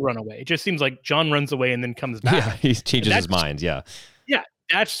they all run away. It just seems like John runs away and then comes back. Yeah, he changes his mind. Yeah. Yeah,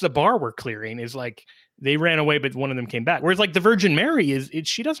 that's the bar we're clearing, is they ran away, but one of them came back. Whereas the Virgin Mary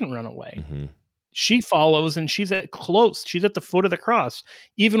she doesn't run away. Mm-hmm. She follows, and she's at the foot of the cross,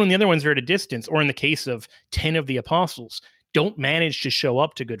 even when the other ones are at a distance, or in the case of 10 of the apostles, don't manage to show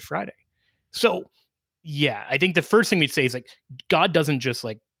up to Good Friday. So yeah, I think the first thing we'd say is God doesn't just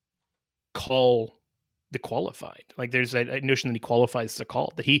call the qualified. There's a notion that he qualifies the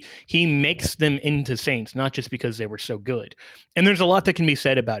called, that he makes them into saints, not just because they were so good. And there's a lot that can be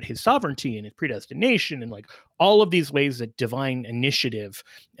said about his sovereignty and his predestination and all of these ways that divine initiative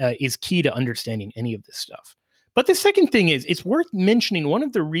is key to understanding any of this stuff. But the second thing is, it's worth mentioning, one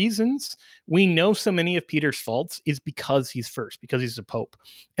of the reasons we know so many of Peter's faults is because he's first, because he's a pope.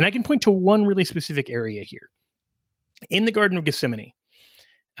 And I can point to one really specific area here. In the Garden of Gethsemane,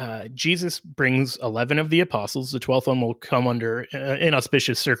 Jesus brings 11 of the apostles. The 12th one will come under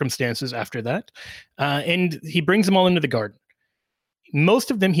inauspicious circumstances after that. And he brings them all into the garden.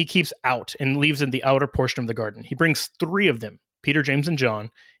 Most of them he keeps out and leaves in the outer portion of the garden. He brings 3 of them, Peter, James, and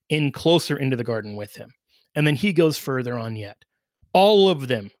John, in closer into the garden with him. And then he goes further on yet. All of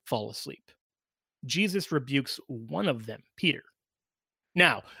them fall asleep. Jesus rebukes one of them, Peter.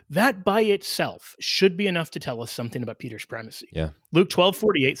 Now, that by itself should be enough to tell us something about Peter's primacy. Yeah. Luke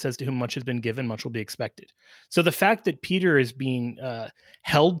 12:48 says, "To whom much has been given, much will be expected." So the fact that Peter is being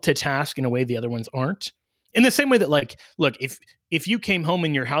held to task in a way the other ones aren't, in the same way that, look, if you came home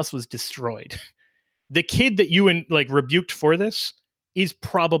and your house was destroyed, the kid that you rebuked for this is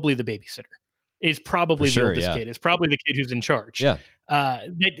probably the babysitter. Is probably the oldest kid. Is probably the kid who's in charge. Yeah.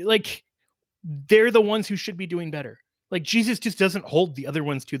 They're the ones who should be doing better. Jesus just doesn't hold the other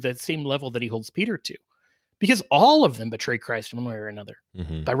ones to the same level that he holds Peter to, because all of them betray Christ in one way or another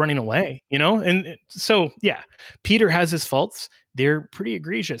by running away, And so, yeah, Peter has his faults. They're pretty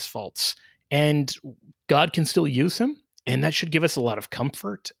egregious faults, and God can still use him. And that should give us a lot of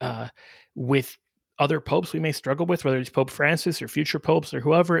comfort with other popes we may struggle with, whether it's Pope Francis or future popes or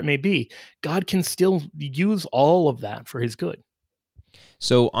whoever it may be, God can still use all of that for his good.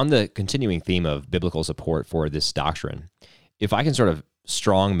 So, on the continuing theme of biblical support for this doctrine, if I can sort of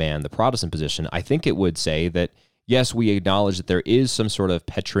strongman the Protestant position, I think it would say that, yes, we acknowledge that there is some sort of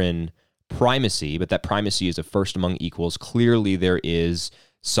Petrine primacy, but that primacy is a first among equals. Clearly, there is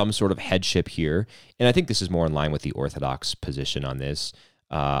some sort of headship here. And I think this is more in line with the Orthodox position on this.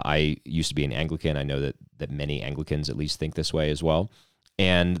 I used to be an Anglican. I know that many Anglicans at least think this way as well.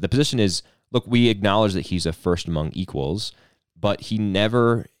 And the position is, look, we acknowledge that he's a first among equals, but he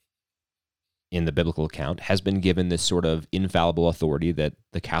never, in the biblical account, has been given this sort of infallible authority that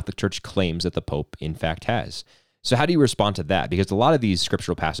the Catholic Church claims that the Pope, in fact, has. So how do you respond to that? Because a lot of these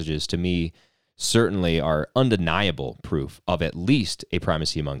scriptural passages, to me, certainly are undeniable proof of at least a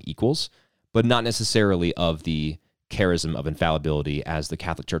primacy among equals, but not necessarily of the charism of infallibility as the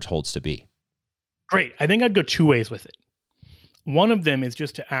Catholic Church holds to be. Great. I think I'd go two ways with it. One of them is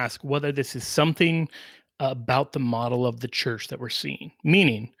just to ask whether this is something about the model of the church that we're seeing.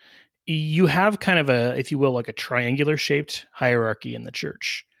 Meaning, you have kind of a, if you will, like a triangular shaped hierarchy in the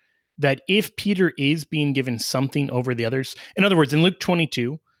church. That if Peter is being given something over the others, in other words, in Luke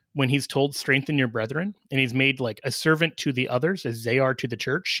 22, when he's told strengthen your brethren, and he's made like a servant to the others as they are to the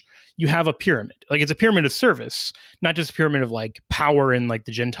church, you have a pyramid. Like it's a pyramid of service, not just a pyramid of like power in like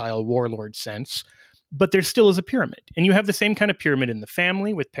the Gentile warlord sense, but there still is a pyramid. And you have the same kind of pyramid in the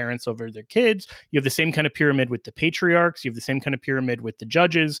family with parents over their kids. You have the same kind of pyramid with the patriarchs. You have the same kind of pyramid with the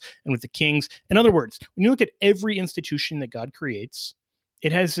judges and with the kings. In other words, when you look at every institution that God creates,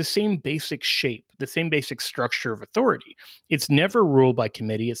 it has the same basic shape, the same basic structure of authority. It's never ruled by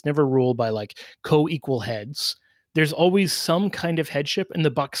committee. It's never ruled by like co-equal heads. There's always some kind of headship, and the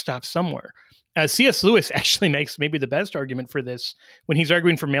buck stops somewhere. C.S. Lewis actually makes maybe the best argument for this when he's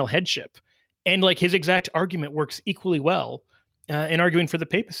arguing for male headship. And like his exact argument works equally well in arguing for the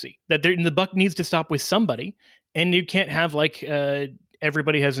papacy, that the buck needs to stop with somebody, and you can't have like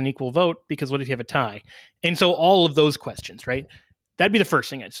everybody has an equal vote, because what if you have a tie? And so all of those questions, right? That'd be the first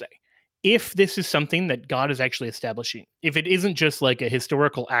thing I'd say. If this is something that God is actually establishing, if it isn't just like a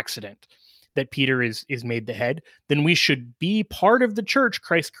historical accident that Peter is made the head, then we should be part of the church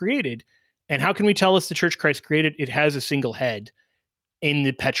Christ created. And how can we tell us the church Christ created? It has a single head in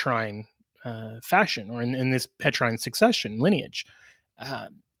the Petrine fashion, or in this Petrine succession lineage,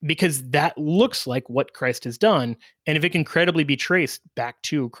 because that looks like what Christ has done. And if it can credibly be traced back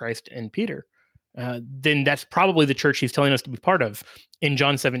to Christ and Peter, then that's probably the church he's telling us to be part of in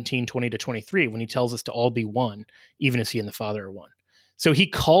John 17:20-23, when he tells us to all be one, even as he and the Father are one. So he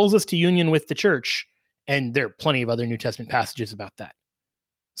calls us to union with the church, and there are plenty of other New Testament passages about that.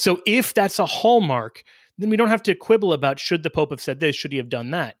 So if that's a hallmark, then we don't have to quibble about should the Pope have said this, should he have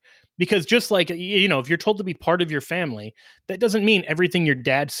done that? Because just like, you know, if you're told to be part of your family, that doesn't mean everything your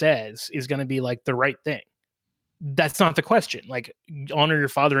dad says is going to be like the right thing. That's not the question. Like, honor your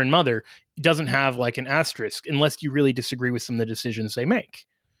father and mother doesn't have like an asterisk unless you really disagree with some of the decisions they make.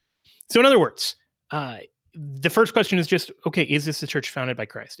 So in other words, the first question is just, okay, is this a church founded by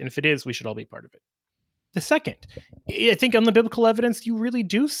Christ? And if it is, we should all be part of it. The second, I think on the biblical evidence, you really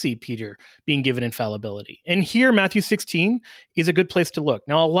do see Peter being given infallibility. And here, Matthew 16 is a good place to look.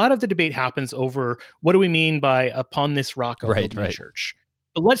 Now, a lot of the debate happens over what do we mean by upon this rock I'll build my church.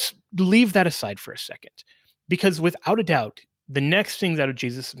 But let's leave that aside for a second. Because without a doubt, the next things out of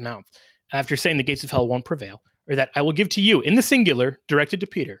Jesus' mouth, after saying the gates of hell won't prevail, are that I will give to you, in the singular, directed to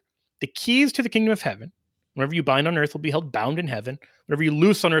Peter, the keys to the kingdom of heaven. Whatever you bind on earth will be held bound in heaven. Whatever you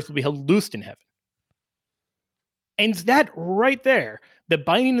loose on earth will be held loosed in heaven. And that right there, the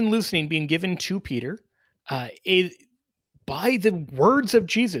binding and loosening being given to Peter, is by the words of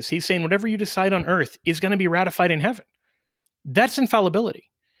Jesus. He's saying whatever you decide on earth is going to be ratified in heaven. That's infallibility.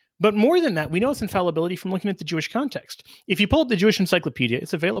 But more than that, we know it's infallibility from looking at the Jewish context. If you pull up the Jewish Encyclopedia,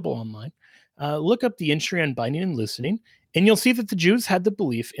 it's available online. Look up the entry on binding and loosening, and you'll see that the Jews had the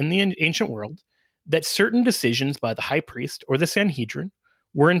belief in the ancient world that certain decisions by the high priest or the Sanhedrin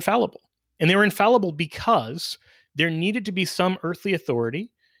were infallible. And they were infallible because there needed to be some earthly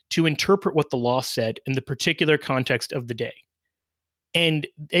authority to interpret what the law said in the particular context of the day. And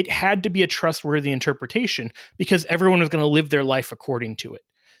it had to be a trustworthy interpretation because everyone was going to live their life according to it.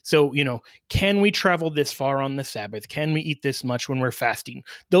 So, you know, can we travel this far on the Sabbath? Can we eat this much when we're fasting?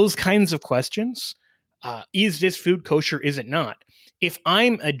 Those kinds of questions. Is this food kosher? Is it not? If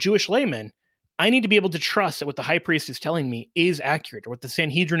I'm a Jewish layman, I need to be able to trust that what the high priest is telling me is accurate, or what the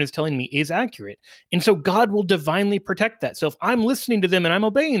Sanhedrin is telling me is accurate. And so God will divinely protect that. So if I'm listening to them and I'm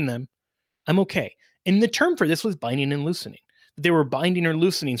obeying them, I'm okay. And the term for this was binding and loosening. that they were binding or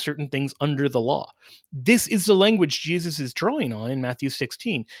loosening certain things under the law. This is the language Jesus is drawing on in Matthew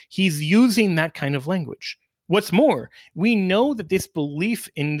 16. He's using that kind of language. What's more, we know that this belief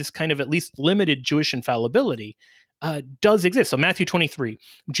in this kind of at least limited Jewish infallibility does exist. So Matthew 23,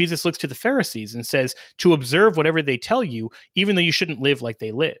 Jesus looks to the Pharisees and says to observe whatever they tell you, even though you shouldn't live like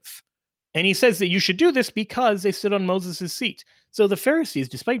they live. And he says that you should do this because they sit on Moses' seat. So the Pharisees,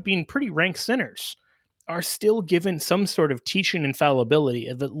 despite being pretty rank sinners, are still given some sort of teaching infallibility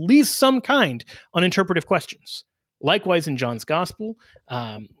of at least some kind on interpretive questions. Likewise, in John's gospel,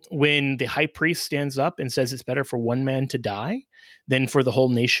 when the high priest stands up and says it's better for one man to die than for the whole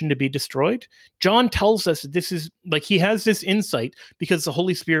nation to be destroyed, John tells us that this is like he has this insight because the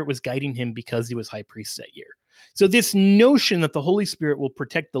Holy Spirit was guiding him because he was high priest that year. So this notion that the Holy Spirit will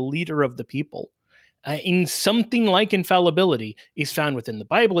protect the leader of the people in something like infallibility is found within the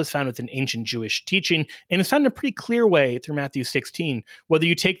Bible, is found within ancient Jewish teaching, and is found in a pretty clear way through Matthew 16, whether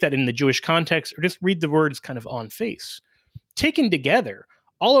you take that in the Jewish context or just read the words kind of on face. Taken together,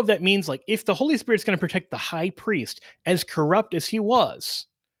 all of that means like if the Holy Spirit's going to protect the high priest, as corrupt as he was,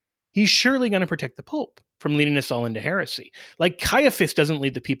 he's surely going to protect the Pope from leading us all into heresy. Like Caiaphas doesn't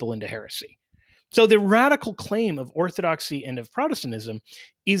lead the people into heresy. So the radical claim of Orthodoxy and of Protestantism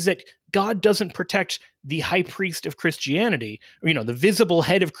is that God doesn't protect the high priest of Christianity, or, the visible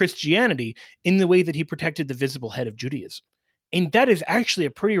head of Christianity in the way that he protected the visible head of Judaism. And that is actually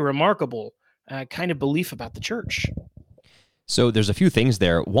a pretty remarkable kind of belief about the church. So there's a few things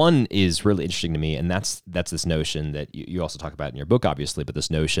there. One is really interesting to me, and that's this notion that you also talk about in your book, obviously, but this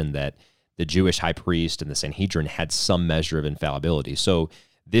notion that the Jewish high priest and the Sanhedrin had some measure of infallibility. So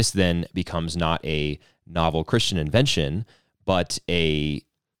this then becomes not a novel Christian invention, but a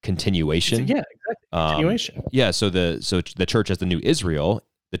continuation. Yeah, exactly. Continuation. So the church as the new Israel,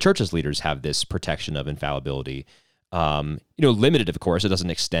 the church's leaders have this protection of infallibility. Limited, of course. It doesn't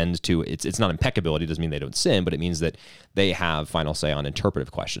extend to it's not impeccability. It doesn't mean they don't sin, but it means that they have final say on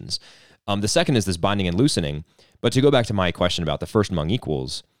interpretive questions. The second is this binding and loosening. But to go back to my question about the first among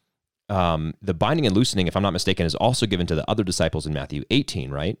equals, the binding and loosening, if I'm not mistaken, is also given to the other disciples in Matthew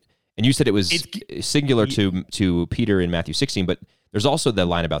 18, right? And you said it was singular to Peter in Matthew 16, but there's also the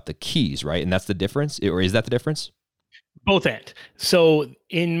line about the keys, right? And that's the difference, or is that the difference? Both and. So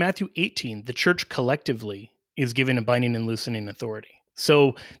in Matthew 18, the church collectively is given a binding and loosening authority.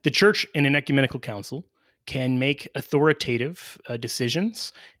 So the church in an ecumenical council can make authoritative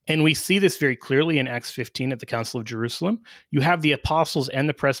decisions. And we see this very clearly in Acts 15 at the Council of Jerusalem. You have the apostles and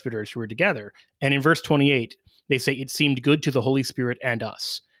the presbyters who are together. And in verse 28, they say, it seemed good to the Holy Spirit and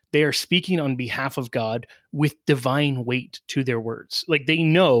us. They are speaking on behalf of God with divine weight to their words. Like they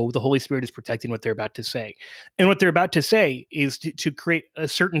know the Holy Spirit is protecting what they're about to say. And what they're about to say is to create a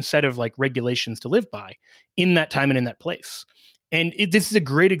certain set of like regulations to live by in that time and in that place. And this is a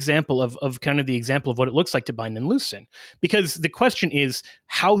great example of kind of the example of what it looks like to bind and loosen. Because the question is,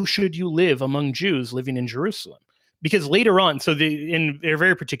 how should you live among Jews living in Jerusalem? Because later on, in a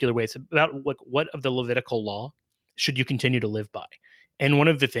very particular way, it's about what of the Levitical law should you continue to live by? And one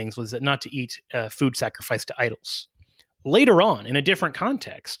of the things was that not to eat food sacrificed to idols. Later on, in a different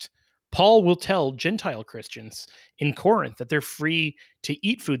context, Paul will tell Gentile Christians in Corinth that they're free to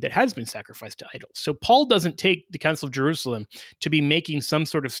eat food that has been sacrificed to idols. So Paul doesn't take the Council of Jerusalem to be making some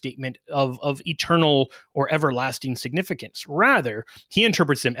sort of statement of eternal or everlasting significance. Rather, he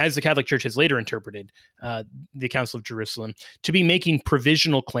interprets them, as the Catholic Church has later interpreted the Council of Jerusalem, to be making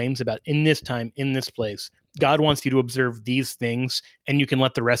provisional claims about in this time, in this place, God wants you to observe these things, and you can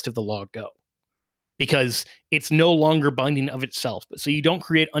let the rest of the law go. Because it's no longer binding of itself. But so you don't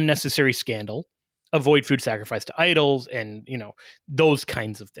create unnecessary scandal, avoid food sacrifice to idols, and those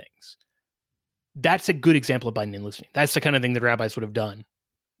kinds of things. That's a good example of binding and loosening. That's the kind of thing that rabbis would have done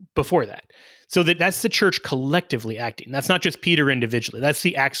before that. So that's the church collectively acting. That's not just Peter individually. That's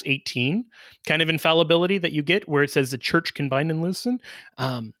the Acts 18 kind of infallibility that you get, where it says the church can bind and loosen.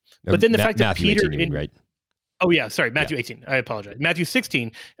 But then the fact that Peter, 18, right? Oh, yeah. Sorry. Matthew 18. I apologize. Matthew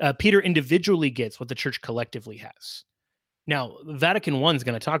 16, Peter individually gets what the church collectively has. Now, Vatican I is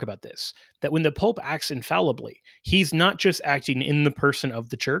going to talk about this, that when the Pope acts infallibly, he's not just acting in the person of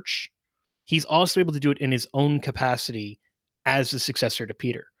the church. He's also able to do it in his own capacity as the successor to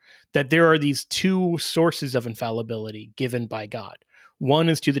Peter. That there are these two sources of infallibility given by God. One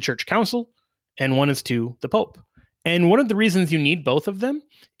is to the church council, and one is to the Pope. And one of the reasons you need both of them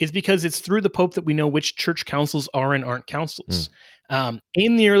is because it's through the Pope that we know which church councils are and aren't councils.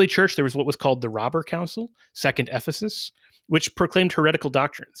 In the early church, there was what was called the Robber Council, Second Ephesus, which proclaimed heretical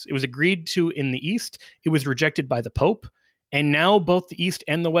doctrines. It was agreed to in the East. It was rejected by the Pope. And now both the East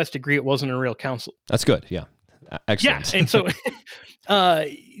and the West agree it wasn't a real council. That's good. Yeah. Excellent. Yeah, and so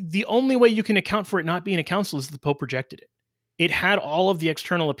the only way you can account for it not being a council is the Pope rejected it. It had all of the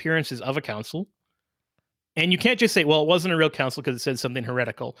external appearances of a council. And you can't just say, well, it wasn't a real council because it said something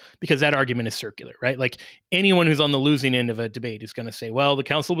heretical, because that argument is circular, right? Like anyone who's on the losing end of a debate is going to say, well, the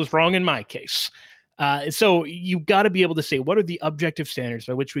council was wrong in my case. So you got to be able to say, what are the objective standards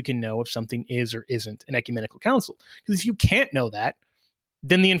by which we can know if something is or isn't an ecumenical council? Because if you can't know that,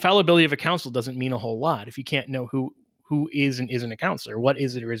 then the infallibility of a council doesn't mean a whole lot if you can't know who is and isn't a council, or what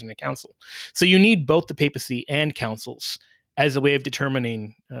is it or isn't a council. So you need both the papacy and councils as a way of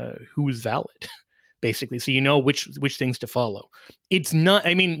determining who's valid, basically. So you know which things to follow. It's not,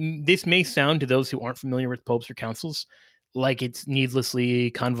 I mean, this may sound to those who aren't familiar with popes or councils like it's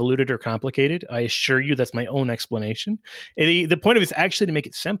needlessly convoluted or complicated. I assure you that's my own explanation. The point of it is actually to make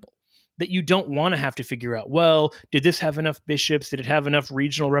it simple, that you don't want to have to figure out, well, did this have enough bishops? Did it have enough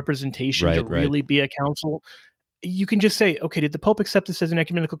regional representation to really be a council? You can just say, okay, did the Pope accept this as an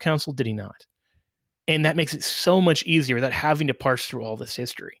ecumenical council? Did he not? And that makes it so much easier without having to parse through all this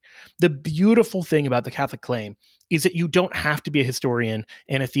history. The beautiful thing about the Catholic claim is that you don't have to be a historian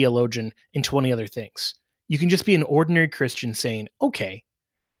and a theologian and 20 other things. You can just be an ordinary Christian saying, okay,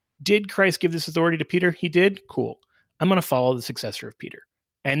 did Christ give this authority to Peter? He did? Cool. I'm going to follow the successor of Peter.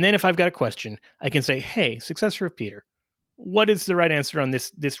 And then if I've got a question, I can say, hey, successor of Peter, what is the right answer on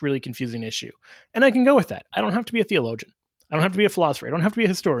this really confusing issue? And I can go with that. I don't have to be a theologian. I don't have to be a philosopher. I don't have to be a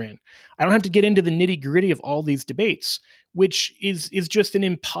historian. I don't have to get into the nitty gritty of all these debates, which is just an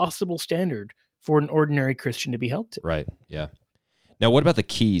impossible standard for an ordinary Christian to be held to. Right. Yeah. Now, what about the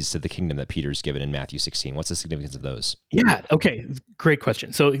keys to the kingdom that Peter's given in Matthew 16? What's the significance of those? Yeah. Okay. Great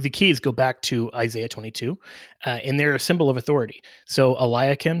question. So the keys go back to Isaiah 22, and they're a symbol of authority. So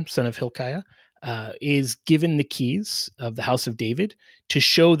Eliakim, son of Hilkiah, is given the keys of the house of David to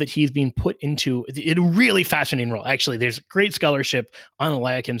show that he's being put into a really fascinating role. Actually, there's great scholarship on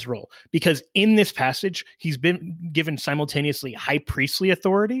Eliakim's role, because in this passage, he's been given simultaneously high priestly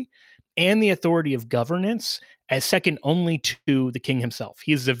authority and the authority of governance as second only to the king himself.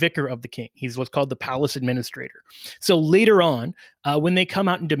 He is the vicar of the king. He's what's called the palace administrator. So later on, when they come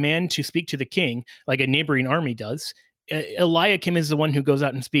out and demand to speak to the king, like a neighboring army does, Eliakim is the one who goes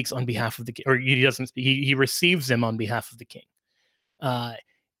out and speaks on behalf of the king, or he doesn't speak, he receives them on behalf of the king.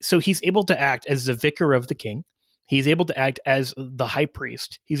 So he's able to act as the vicar of the king. He's able to act as the high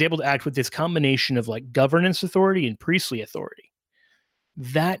priest. He's able to act with this combination of like governance authority and priestly authority.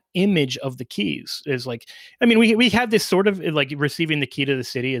 That image of the keys is like, I mean, we have this sort of like receiving the key to the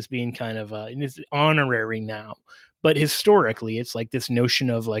city as being kind of it's honorary now, but historically it's like this notion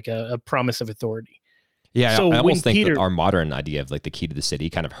of like a promise of authority. Yeah, so I almost think that our modern idea of like the key to the city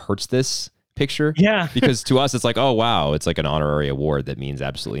kind of hurts this picture. Yeah. Because to us, it's like, oh, wow, it's like an honorary award that means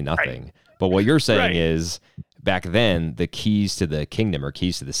absolutely nothing. Right. But what you're saying is back then, the keys to the kingdom or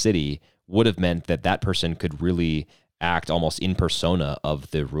keys to the city would have meant that that person could really act almost in persona of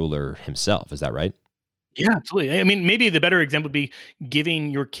the ruler himself. Is that right? Yeah, absolutely. I mean, maybe the better example would be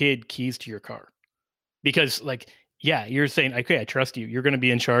giving your kid keys to your car, because like, yeah, you're saying, okay, I trust you. You're going to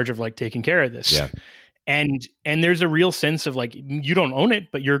be in charge of like taking care of this. Yeah. And there's a real sense of like, you don't own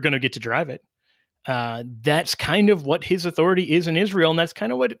it, but you're going to get to drive it. That's kind of what his authority is in Israel. And that's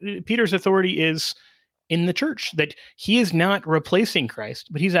kind of what Peter's authority is in the church, that he is not replacing Christ,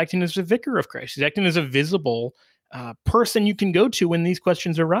 but he's acting as a vicar of Christ. He's acting as a visible person you can go to when these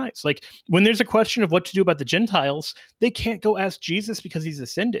questions arise. Like when there's a question of what to do about the Gentiles, they can't go ask Jesus because he's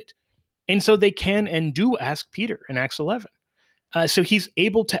ascended. And so they can and do ask Peter in Acts 11. So he's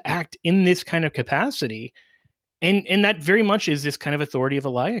able to act in this kind of capacity. And that very much is this kind of authority of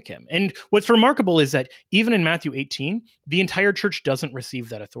Eliakim. And what's remarkable is that even in Matthew 18, the entire church doesn't receive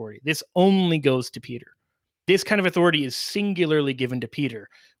that authority. This only goes to Peter. This kind of authority is singularly given to Peter,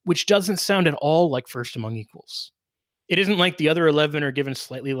 which doesn't sound at all like first among equals. It isn't like the other 11 are given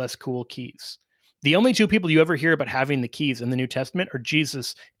slightly less cool keys. The only two people you ever hear about having the keys in the New Testament are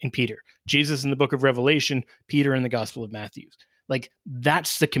Jesus and Peter. Jesus in the book of Revelation, Peter in the Gospel of Matthew. Like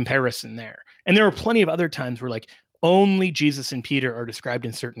that's the comparison there. And there are plenty of other times where like only Jesus and Peter are described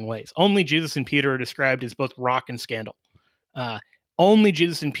in certain ways. Only Jesus and Peter are described as both rock and scandal. Only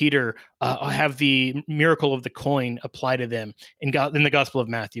Jesus and Peter have the miracle of the coin apply to them in the Gospel of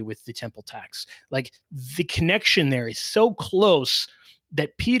Matthew with the temple tax. Like the connection there is so close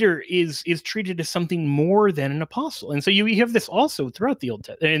that Peter is treated as something more than an apostle. And so you have this also throughout the Old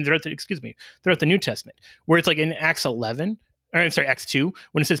Testament, and throughout the New Testament, where it's like in Acts 11, Acts 2,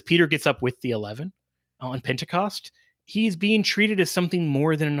 when it says Peter gets up with the 11 on Pentecost, he's being treated as something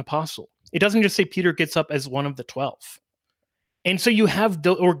more than an apostle. It doesn't just say Peter gets up as one of the 12. And so you have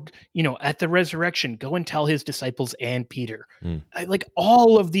at the resurrection, go and tell his disciples and Peter. Like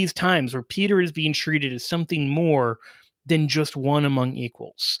all of these times where Peter is being treated as something more than just one among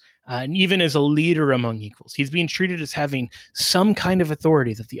equals. And even as a leader among equals, he's being treated as having some kind of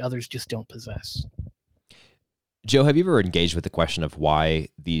authority that the others just don't possess. Joe, have you ever engaged with the question of why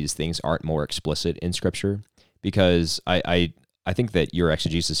these things aren't more explicit in Scripture? Because I think that your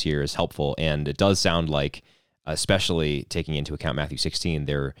exegesis here is helpful, and it does sound like, especially taking into account Matthew 16,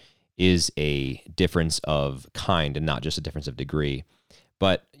 there is a difference of kind and not just a difference of degree.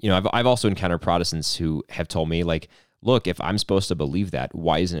 But I've also encountered Protestants who have told me, like, look, if I'm supposed to believe that,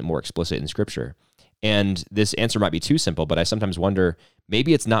 why isn't it more explicit in Scripture? And this answer might be too simple, but I sometimes wonder,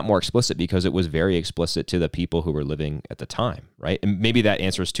 maybe it's not more explicit because it was very explicit to the people who were living at the time, right? And maybe that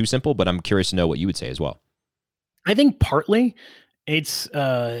answer is too simple, but I'm curious to know what you would say as well. I think partly it's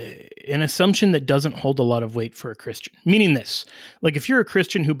an assumption that doesn't hold a lot of weight for a Christian. Meaning this, like if you're a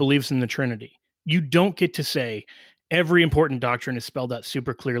Christian who believes in the Trinity, you don't get to say every important doctrine is spelled out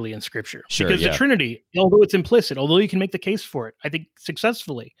super clearly in Scripture. Sure, because the Trinity, although it's implicit, although you can make the case for it, I think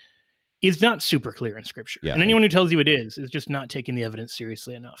successfully, is not super clear in Scripture. Yeah. And anyone who tells you it is just not taking the evidence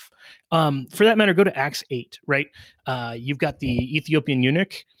seriously enough. For that matter, go to Acts 8, right? You've got the Ethiopian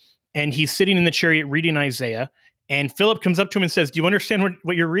eunuch, and he's sitting in the chariot reading Isaiah, and Philip comes up to him and says, do you understand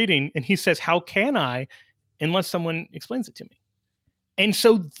what you're reading? And he says, how can I, unless someone explains it to me? And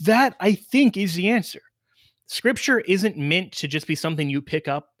so that, I think, is the answer. Scripture isn't meant to just be something you pick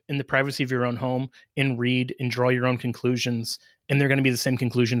up in the privacy of your own home and read and draw your own conclusions, and they're going to be the same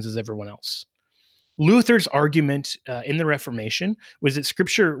conclusions as everyone else. Luther's argument in the Reformation was that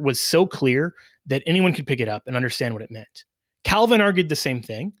Scripture was so clear that anyone could pick it up and understand what it meant. Calvin argued the same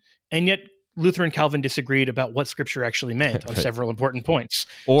thing, and yet Luther and Calvin disagreed about what Scripture actually meant on several important points.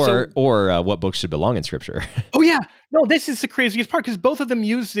 Or what books should belong in Scripture. Oh, yeah. No, this is the craziest part, because both of them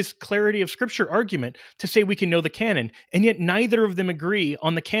use this clarity of Scripture argument to say we can know the canon, and yet neither of them agree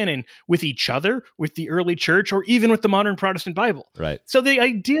on the canon with each other, with the early church, or even with the modern Protestant Bible. Right. So the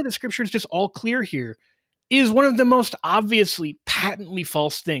idea that Scripture is just all clear here is one of the most obviously, patently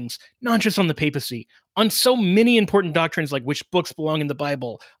false things, not just on the papacy, on so many important doctrines like which books belong in the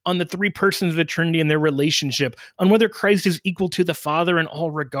Bible, on the three persons of the Trinity and their relationship, on whether Christ is equal to the Father in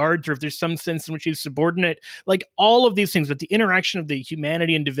all regards, or if there's some sense in which he's subordinate, like all of these things, but the interaction of the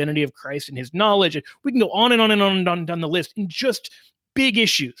humanity and divinity of Christ and his knowledge. And we can go on and on and on and on down the list in just big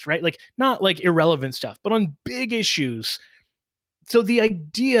issues, right? Like not like irrelevant stuff, but on big issues. So the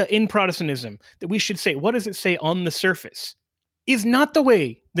idea in Protestantism that we should say, what does it say on the surface, is not the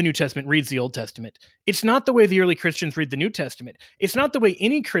way the New Testament reads the Old Testament. It's not the way the early Christians read the New Testament. It's not the way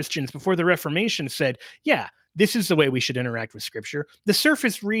any Christians before the Reformation said, yeah, this is the way we should interact with Scripture. The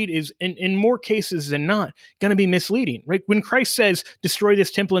surface read is, in more cases than not, going to be misleading, right? When Christ says, destroy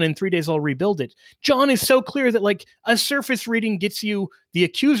this temple and in 3 days I'll rebuild it, John is so clear that like a surface reading gets you the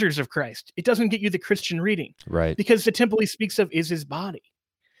accusers of Christ. It doesn't get you the Christian reading. Right. Because the temple he speaks of is his body.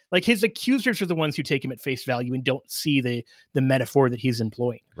 Like his accusers are the ones who take him at face value and don't see the metaphor that he's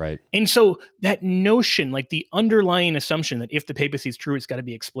employing. Right. And so that notion, like the underlying assumption that if the papacy is true, it's got to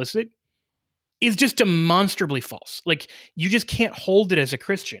be explicit, is just demonstrably false. Like you just can't hold it as a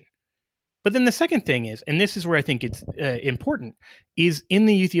Christian. But then the second thing is, and this is where I think it's important, is in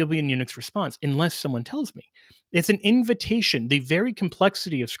the Ethiopian eunuch's response, unless someone tells me, it's an invitation. The very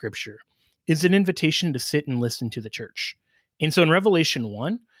complexity of Scripture is an invitation to sit and listen to the church. And so in Revelation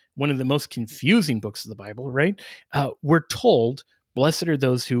 1, one of the most confusing books of the Bible, right? We're told, blessed are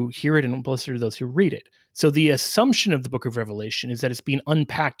those who hear it and blessed are those who read it. So the assumption of the book of Revelation is that it's being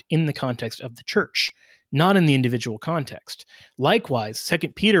unpacked in the context of the church, not in the individual context. Likewise, 2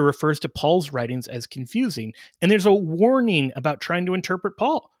 Peter refers to Paul's writings as confusing, and there's a warning about trying to interpret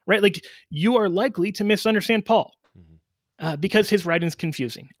Paul, right? Like you are likely to misunderstand Paul because his writing's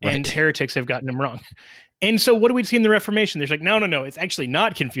confusing, and heretics have gotten him wrong. And so what do we see in the Reformation? There's like, no, it's actually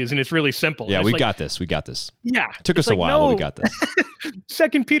not confusing. It's really simple. Yeah, we got this. Yeah. It took us a while, but we got this.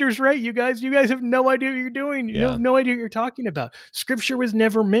 2 Peter's right, you guys. You guys have no idea what you're doing. You have no idea what you're talking about. Scripture was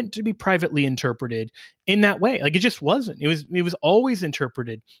never meant to be privately interpreted in that way. Like it just wasn't. It was always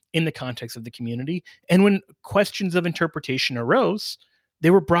interpreted in the context of the community. And when questions of interpretation arose,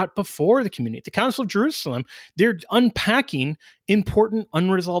 they were brought before the community. At the Council of Jerusalem, they're unpacking important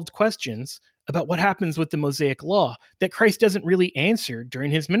unresolved questions about what happens with the Mosaic law that Christ doesn't really answer during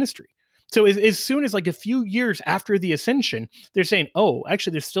his ministry. So as soon as like a few years after the ascension, they're saying, oh,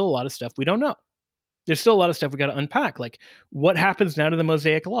 actually, there's still a lot of stuff we don't know. There's still a lot of stuff we got to unpack. Like what happens now to the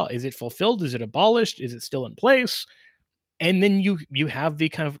Mosaic law? Is it fulfilled? Is it abolished? Is it still in place? And then you have the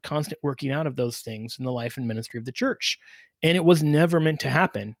kind of constant working out of those things in the life and ministry of the church. And it was never meant to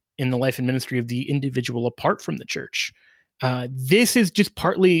happen in the life and ministry of the individual apart from the church. This is just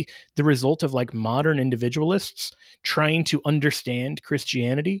partly the result of like modern individualists trying to understand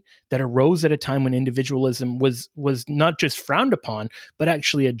Christianity that arose at a time when individualism was not just frowned upon, but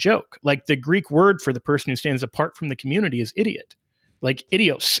actually a joke. Like the Greek word for the person who stands apart from the community is idiot. Like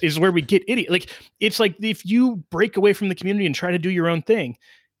idios is where we get idiot. Like it's like if you break away from the community and try to do your own thing,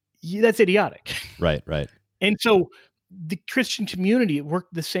 that's idiotic. Right. And so the Christian community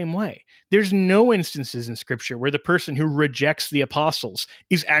worked the same way. There's no instances in scripture where the person who rejects the apostles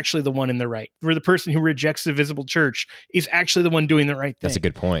is actually the one in the right, where the person who rejects the visible church is actually the one doing the right thing. That's a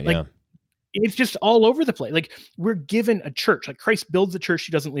good point. Like, yeah. It's just all over the place. Like we're given a church, like Christ builds the church.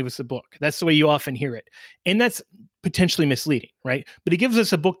 He doesn't leave us a book. That's the way you often hear it. And that's potentially misleading, right? But he gives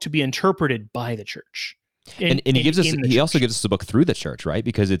us a book to be interpreted by the church. And he also gives us a book through the church, right?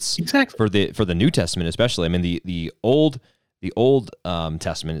 Because it's exactly for the New Testament, especially. I mean, the Old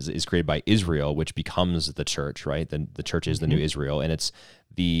Testament is created by Israel, which becomes the church, right? The church is the new Israel, and it's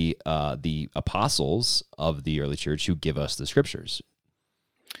the apostles of the early church who give us the scriptures.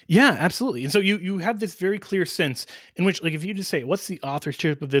 Yeah, absolutely. And so you have this very clear sense in which, like, if you just say, what's the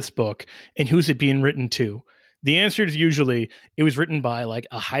authorship of this book and who's it being written to? The answer is usually it was written by like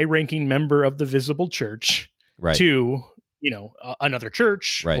a high-ranking member of the visible church to, another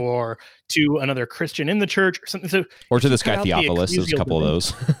church or to another Christian in the church or something. So, or to this guy Theophilus, there's a couple of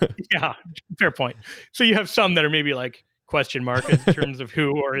those. Yeah, fair point. So you have some that are maybe like question mark in terms of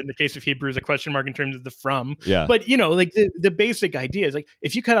who, or in the case of Hebrews, a question mark in terms of the from. Yeah. But like the basic idea is like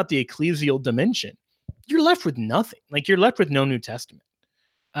if you cut out the ecclesial dimension, you're left with nothing. Like you're left with no New Testament.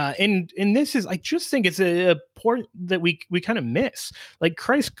 And this is, I just think it's a point that we kind of miss. Like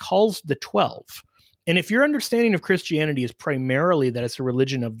Christ calls the 12. And if your understanding of Christianity is primarily that it's a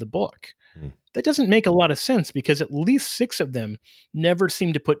religion of the book, that doesn't make a lot of sense because at least 6 of them never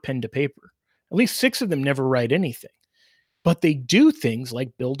seem to put pen to paper. At least 6 of them never write anything. But they do things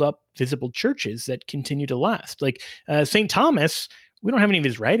like build up visible churches that continue to last. Like St. Thomas, we don't have any of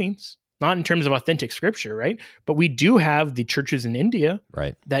his writings, not in terms of authentic scripture, right? But we do have the churches in India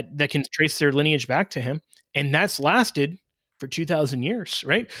that can trace their lineage back to him. And that's lasted for 2,000 years,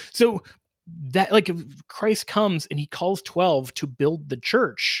 right? So that, like, if Christ comes and he calls 12 to build the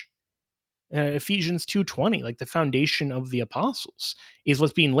church, Ephesians 2:20, like the foundation of the apostles is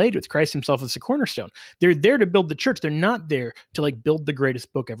what's being laid with Christ himself as the cornerstone. They're there to build the church. They're not there to like build the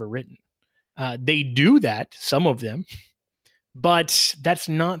greatest book ever written. They do that, some of them, but that's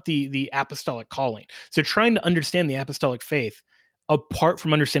not the apostolic calling. So trying to understand the apostolic faith apart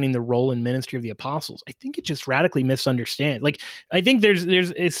from understanding the role and ministry of the apostles, I think it just radically misunderstands. Like I think there's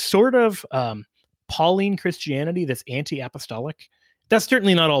it's sort of Pauline Christianity that's anti-apostolic. That's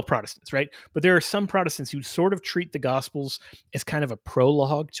certainly not all Protestants, right? But there are some Protestants who sort of treat the Gospels as kind of a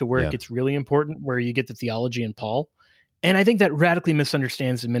prologue to where it gets really important, where you get the theology in Paul. And I think that radically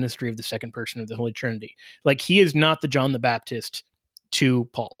misunderstands the ministry of the second person of the Holy Trinity. Like he is not the John the Baptist to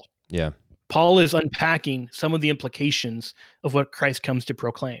Paul. Yeah. Paul is unpacking some of the implications of what Christ comes to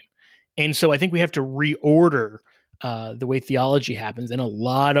proclaim. And so I think we have to reorder the way theology happens in a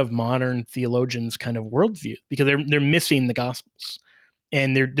lot of modern theologians' kind of worldview because they're missing the Gospels.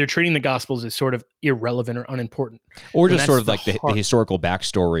 And they're treating the Gospels as sort of irrelevant or unimportant. Or just sort of like the historical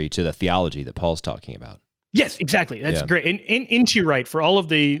backstory to the theology that Paul's talking about. Yes, exactly. That's great. And into you're right, for all of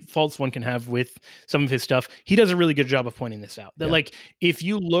the faults one can have with some of his stuff, he does a really good job of pointing this out. That like, if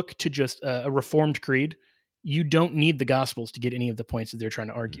you look to just a Reformed creed, you don't need the Gospels to get any of the points that they're trying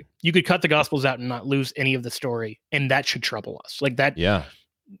to argue. You could cut the Gospels out and not lose any of the story, and that should trouble us. Like that,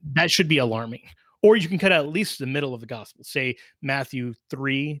 that should be alarming. Or you can cut out at least the middle of the gospel, say Matthew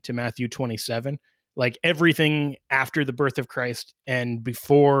 3 to Matthew 27, like everything after the birth of Christ and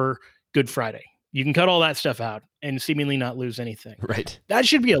before Good Friday. You can cut all that stuff out and seemingly not lose anything. Right. That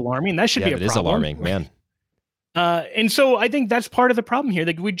should be alarming. That should be a problem. It is alarming, man. And so I think that's part of the problem here.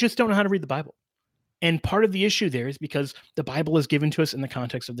 Like we just don't know how to read the Bible. And part of the issue there is because the Bible is given to us in the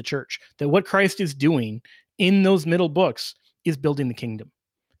context of the church, that what Christ is doing in those middle books is building the kingdom.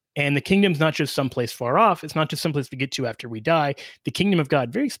 And the kingdom's not just someplace far off. It's not just someplace to get to after we die. The kingdom of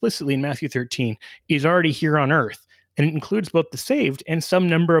God, very explicitly in Matthew 13, is already here on earth. And it includes both the saved and some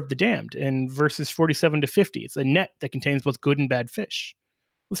number of the damned. In verses 47 to 50, it's a net that contains both good and bad fish.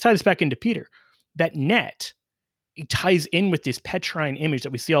 Let's tie this back into Peter. That net, it ties in with this Petrine image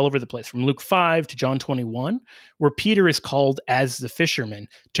that we see all over the place, from Luke 5 to John 21, where Peter is called as the fisherman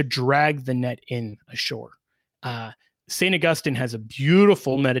to drag the net in ashore. St. Augustine has a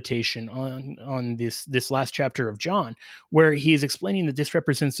beautiful meditation on this last chapter of John, where he is explaining that this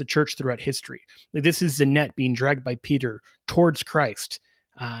represents the church throughout history. Like, this is the net being dragged by Peter towards Christ,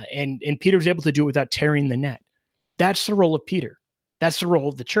 and Peter was able to do it without tearing the net. That's the role of Peter. That's the role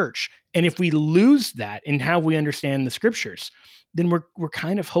of the church. And if we lose that in how we understand the scriptures, then we're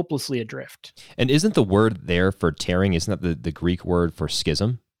kind of hopelessly adrift. And isn't the word there for tearing, isn't that the Greek word for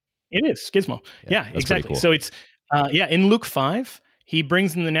schism? It is schismo. Yeah, exactly. Cool. So it's in Luke 5, he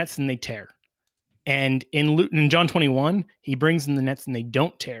brings in the nets and they tear. And in John 21, he brings in the nets and they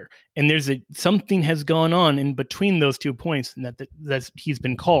don't tear. And something has gone on in between those 2 points, and that he's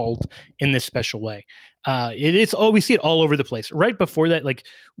been called in this special way. We see it all over the place. Right before that, like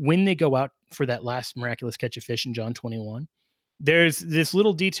when they go out for that last miraculous catch of fish in John 21, there's this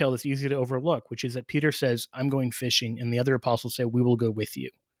little detail that's easy to overlook, which is that Peter says, "I'm going fishing," and the other apostles say, "We will go with you."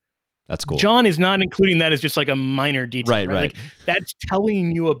 That's cool. John is not including that as just like a minor detail. Right. Like, that's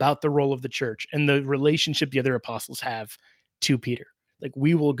telling you about the role of the church and the relationship the other apostles have to Peter. Like,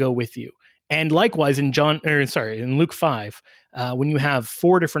 we will go with you. And likewise in Luke 5, when you have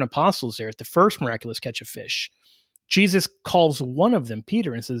 4 different apostles there at the first miraculous catch of fish, Jesus calls one of them,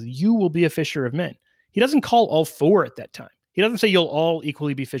 Peter, and says, "You will be a fisher of men." He doesn't call all 4 at that time. He doesn't say you'll all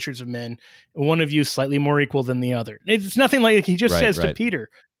equally be fishers of men, one of you slightly more equal than the other. It's nothing like that. He just says to Peter,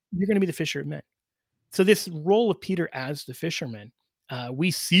 "You're going to be the fisher of men." So this role of Peter as the fisherman,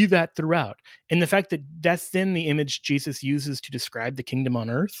 we see that throughout. And the fact that that's then the image Jesus uses to describe the kingdom on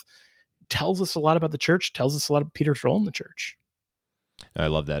earth tells us a lot about the church, tells us a lot about Peter's role in the church. I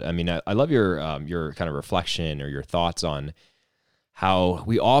love that. I mean, I love your kind of reflection or your thoughts on how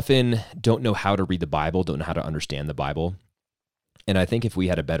we often don't know how to read the Bible, don't know how to understand the Bible. And I think if we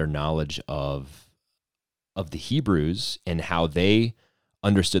had a better knowledge of the Hebrews and how they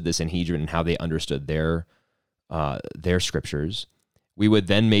understood the Sanhedrin and how they understood their scriptures, we would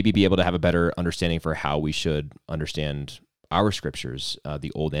then maybe be able to have a better understanding for how we should understand our scriptures,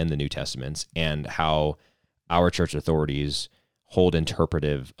 the Old and the New Testaments, and how our church authorities hold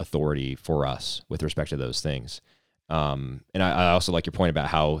interpretive authority for us with respect to those things. And I also like your point about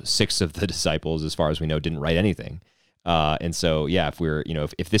how 6 of the disciples, as far as we know, didn't write anything. And so, yeah,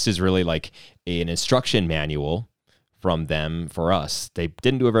 if this is really like an instruction manual from them for us, they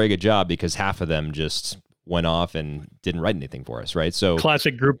didn't do a very good job because half of them just went off and didn't write anything for us, right? So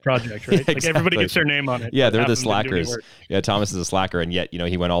classic group project, right? Exactly. Like everybody gets their name on it. Yeah, they're the slackers. Yeah, Thomas is a slacker, and yet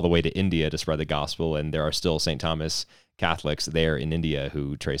he went all the way to India to spread the gospel, and there are still St. Thomas Catholics there in India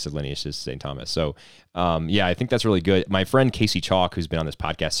who trace the lineage to St. Thomas. So, I think that's really good. My friend Casey Chalk, who's been on this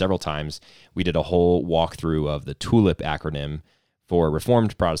podcast several times, we did a whole walkthrough of the TULIP acronym for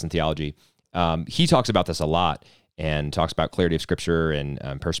Reformed Protestant theology. He talks about this a lot and talks about clarity of Scripture and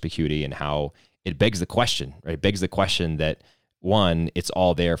perspicuity and how it begs the question, right? It begs the question that, 1, it's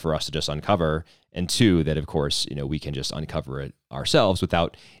all there for us to just uncover, and 2, that of course, we can just uncover it ourselves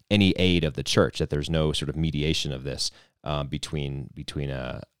without any aid of the church, that there's no sort of mediation of this between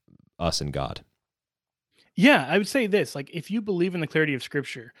us and God. Yeah, I would say this, like, if you believe in the clarity of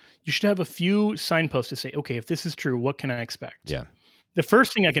Scripture, you should have a few signposts to say, okay, if this is true, what can I expect? Yeah. The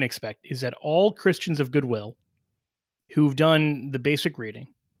first thing I can expect is that all Christians of goodwill who've done the basic reading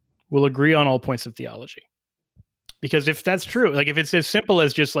will agree on all points of theology. Because if that's true, like if it's as simple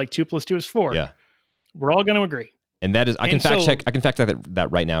as just like 2 + 2 is 4, yeah, we're all going to agree. And that is, I can fact check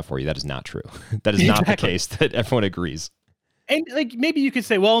that right now for you. That is not true. That is not the case that everyone agrees. And like maybe you could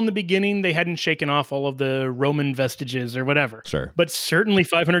say, well, in the beginning they hadn't shaken off all of the Roman vestiges or whatever. Sure. But certainly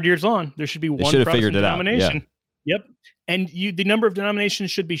 500 years on, there should be one Protestant denomination. Yeah. Yep. And the number of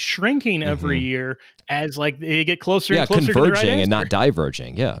denominations should be shrinking every year as like they get closer and closer to the right converging answer. And not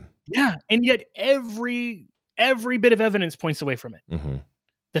diverging. Yeah. Yeah. And yet every bit of evidence points away from it. Mm-hmm.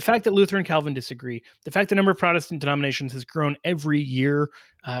 The fact that Luther and Calvin disagree, the fact the number of Protestant denominations has grown every year,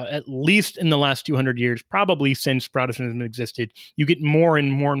 at least in the last 200 years, probably since Protestantism existed, you get more and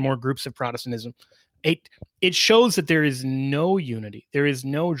more groups of Protestantism. It shows that there is no unity. There is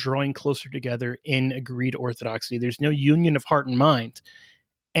no drawing closer together in agreed orthodoxy. There's no union of heart and mind.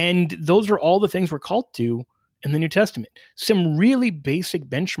 And those are all the things we're called to in the New Testament. Some really basic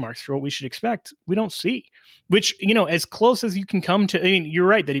benchmarks for what we should expect, we don't see. Which, as close as you can come to, you're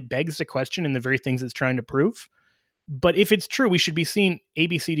right that it begs the question in the very things it's trying to prove. But if it's true, we should be seeing A,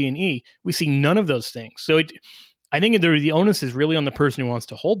 B, C, D, and E. We see none of those things. So I think the onus is really on the person who wants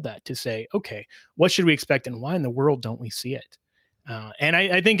to hold that to say, okay, what should we expect and why in the world don't we see it? And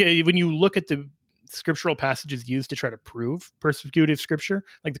I think when you look at the scriptural passages used to try to prove persecutive Scripture,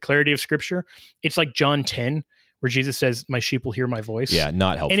 like the clarity of Scripture, it's like John 10, where Jesus says, "My sheep will hear my voice." Yeah,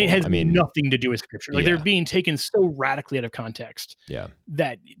 not helpful. And it has nothing to do with scripture. Like, they're being taken so radically out of context. Yeah.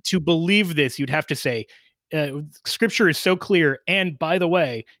 That to believe this, you'd have to say, scripture is so clear. And by the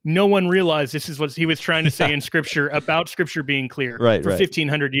way, no one realized this is what he was trying to say in scripture about scripture being clear for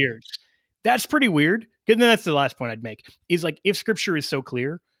 1,500 years. That's pretty weird. Because then that's the last point I'd make is like, if scripture is so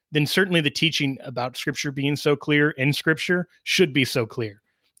clear, then certainly the teaching about scripture being so clear in scripture should be so clear.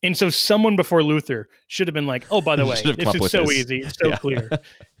 And so someone before Luther should have been like, oh, by the way, this is so easy. It's so clear.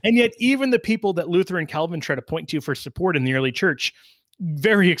 And yet even the people that Luther and Calvin try to point to for support in the early church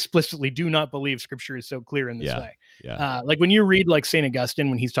very explicitly do not believe scripture is so clear in this way. Like when you read like St. Augustine,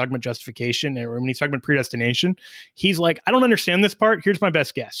 when he's talking about justification or when he's talking about predestination, he's like, I don't understand this part. Here's my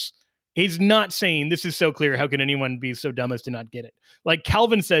best guess. He's not saying this is so clear. How can anyone be so dumb as to not get it? Like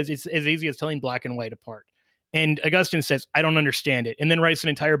Calvin says, it's as easy as telling black and white apart. And Augustine says, I don't understand it. And then writes an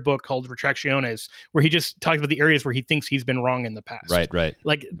entire book called Retractiones, where he just talks about the areas where he thinks he's been wrong in the past. Right.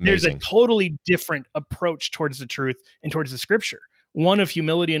 Like there's a totally different approach towards the truth and towards the scripture. One of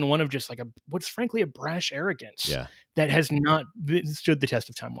humility and one of just like what's frankly a brash arrogance that has not stood the test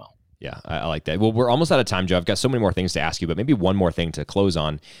of time well. Yeah, I like that. Well, we're almost out of time, Joe. I've got so many more things to ask you, but maybe one more thing to close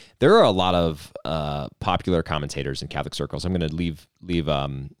on. There are a lot of popular commentators in Catholic circles. I'm going to leave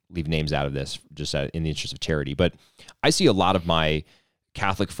names out of this just in the interest of charity. But I see a lot of my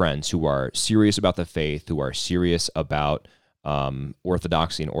Catholic friends who are serious about the faith, who are serious about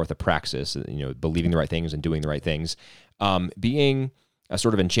orthodoxy and orthopraxis, believing the right things and doing the right things, being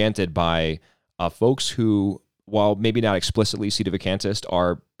sort of enchanted by folks who, while maybe not explicitly sedevacantist,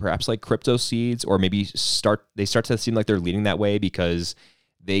 are perhaps like crypto seeds, or maybe start to seem like they're leaning that way because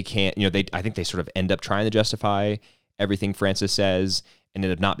they can't, I think they sort of end up trying to justify everything Francis says and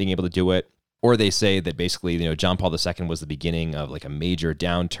end up not being able to do it. Or they say that basically, John Paul II was the beginning of like a major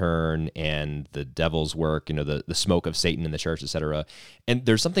downturn and the devil's work, the smoke of Satan in the church, etc. And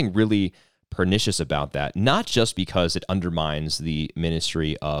there's something really pernicious about that, not just because it undermines the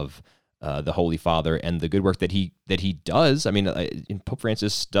ministry of the Holy Father and the good work that he does. I mean, Pope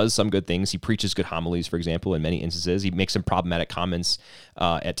Francis does some good things. He preaches good homilies, for example, in many instances. He makes some problematic comments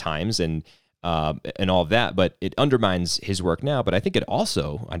at times and all of that, but it undermines his work now. But I think it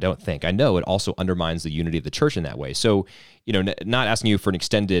also, I know it also undermines the unity of the church in that way. So, not asking you for an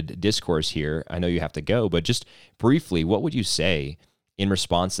extended discourse here. I know you have to go, but just briefly, what would you say in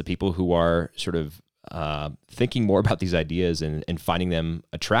response to people who are sort of thinking more about these ideas and finding them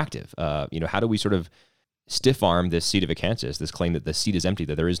attractive? How do we sort of stiff arm this sedevacantists, this claim that the seat is empty,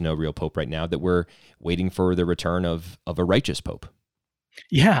 that there is no real pope right now, that we're waiting for the return of a righteous pope?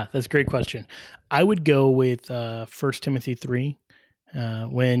 Yeah, that's a great question. I would go with 1 Timothy 3,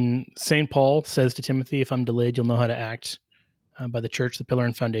 when St. Paul says to Timothy, if I'm delayed, you'll know how to act by the church, the pillar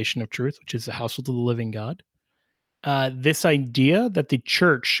and foundation of truth, which is the household of the living God. This idea that the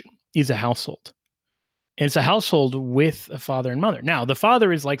church is a household. And it's a household with a father and mother. Now, the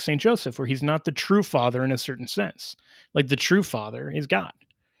father is like St. Joseph, where he's not the true father in a certain sense. Like the true father is God.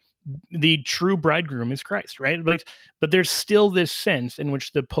 The true bridegroom is Christ, right? But there's still this sense in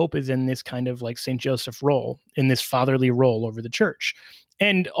which the Pope is in this kind of like St. Joseph role, in this fatherly role over the church.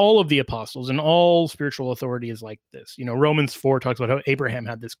 And all of the apostles and all spiritual authority is like this. Romans 4 talks about how Abraham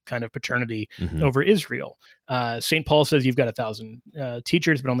had this kind of paternity over Israel. St. Paul says you've got 1,000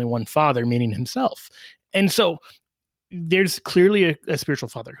 teachers, but only one father, meaning himself. And so there's clearly a spiritual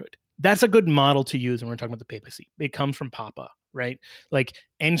fatherhood. That's a good model to use when we're talking about the papacy. It comes from Papa, right?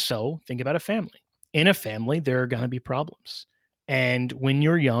 And so think about a family. In a family, there are going to be problems. And when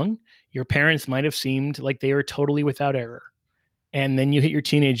you're young, your parents might have seemed like they were totally without error. And then you hit your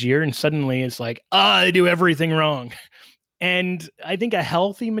teenage year and suddenly it's like, I do everything wrong. And I think a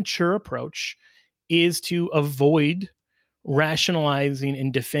healthy, mature approach is to avoid rationalizing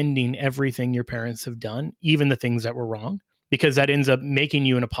and defending everything your parents have done, even the things that were wrong, because that ends up making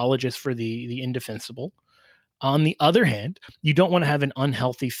you an apologist for the indefensible. On the other hand, you don't want to have an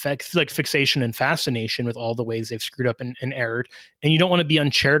unhealthy fixation and fascination with all the ways they've screwed up and erred, and you don't want to be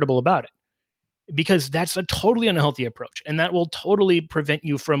uncharitable about it, because that's a totally unhealthy approach, and that will totally prevent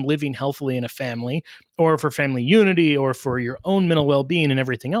you from living healthily in a family, or for family unity, or for your own mental well-being and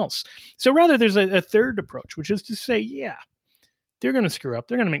everything else. So rather, there's a third approach, which is to say, yeah, they're going to screw up.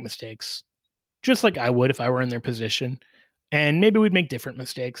 They're going to make mistakes, just like I would if I were in their position. And maybe we'd make different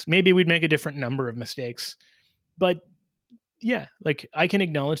mistakes. Maybe we'd make a different number of mistakes. But yeah, I can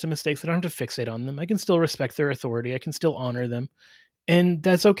acknowledge the mistakes. I don't have to fixate on them. I can still respect their authority. I can still honor them. And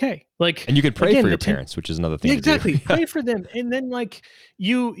that's okay. And you can pray for your parents, which is another thing. Exactly. Pray for them. And then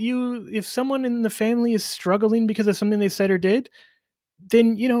if someone in the family is struggling because of something they said or did,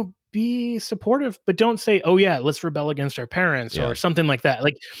 then, be supportive, but don't say, oh yeah, let's rebel against our parents or something like that.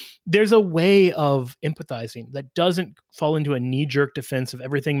 Like there's a way of empathizing that doesn't fall into a knee-jerk defense of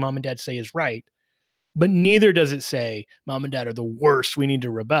everything mom and dad say is right, but neither does it say mom and dad are the worst, we need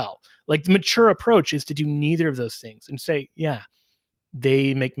to rebel. Like the mature approach is to do neither of those things and say, yeah,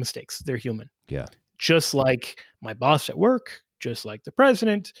 they make mistakes. They're human. Yeah. Just like my boss at work, just like the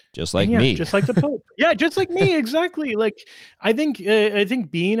president, just like me, just like the Pope. Yeah, just like me. Exactly. Like I think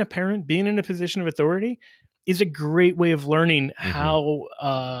being a parent, being in a position of authority is a great way of learning how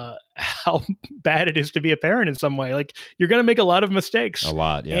bad it is to be a parent in some way. Like you're going to make a lot of mistakes,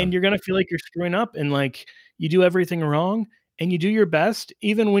 and you're going to feel like you're screwing up, and like you do everything wrong and you do your best.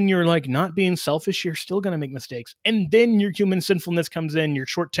 Even when you're like not being selfish, you're still going to make mistakes. And then your human sinfulness comes in, your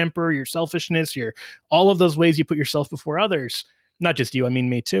short temper, your selfishness, your all of those ways you put yourself before others. Not just you, I mean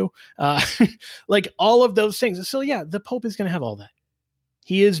me too. Like all of those things. So yeah, the Pope is going to have all that.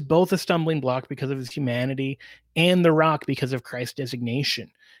 He is both a stumbling block because of his humanity and the rock because of Christ's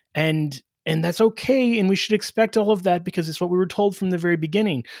designation. And that's okay. And we should expect all of that because it's what we were told from the very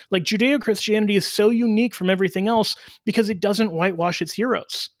beginning. Like Judeo-Christianity is so unique from everything else because it doesn't whitewash its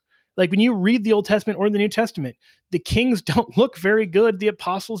heroes. Like when you read the Old Testament or the New Testament, the kings don't look very good. The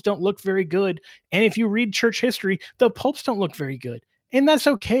apostles don't look very good. And if you read church history, the popes don't look very good. And that's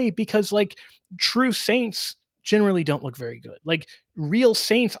okay because like true saints generally don't look very good. Like real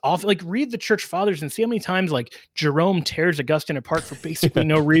saints often, like read the church fathers and see how many times like Jerome tears Augustine apart for basically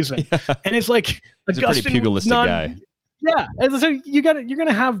no reason. And it's like Augustine, a pretty pugilistic guy. Yeah. And so you're going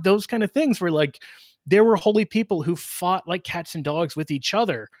to have those kind of things where like there were holy people who fought like cats and dogs with each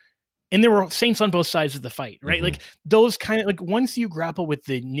other. And there were saints on both sides of the fight, right? Like those kind of like once you grapple with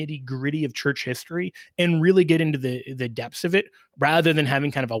the nitty gritty of church history and really get into the depths of it, rather than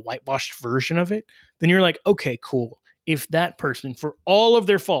having kind of a whitewashed version of it, then you're like, okay, cool. If that person, for all of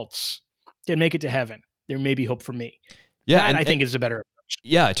their faults, can make it to heaven, there may be hope for me. Yeah, I think is a better approach.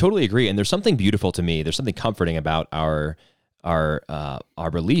 Yeah, I totally agree. And there's something beautiful to me. There's something comforting about our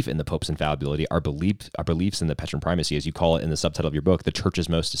belief in the Pope's infallibility, our beliefs in the Petrum primacy, as you call it in the subtitle of your book, the Church's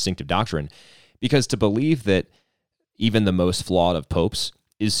most distinctive doctrine. Because to believe that even the most flawed of popes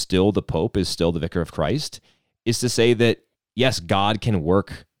is still the Pope, is still the Vicar of Christ, is to say that, yes, God can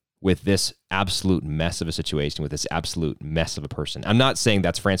work with this absolute mess of a situation, with this absolute mess of a person. I'm not saying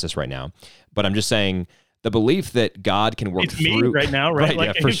that's Francis right now, but I'm just saying the belief that God can work through... me right now, right?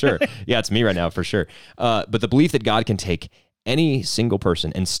 Right, yeah, for sure. Yeah, it's me right now, for sure. But the belief that God can take any single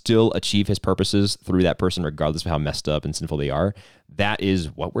person and still achieve his purposes through that person, regardless of how messed up and sinful they are, that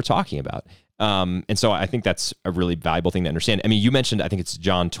is what we're talking about. And so I think that's a really valuable thing to understand. I mean, you mentioned, I think it's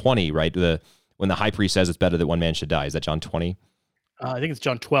John 20, right? When the high priest says it's better that one man should die. Is that John 20? I think it's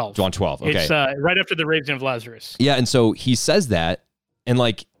John 12. John 12, okay. It's right after the raising of Lazarus. Yeah, and so he says that, and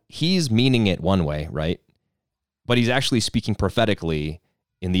like, he's meaning it one way, right? But he's actually speaking prophetically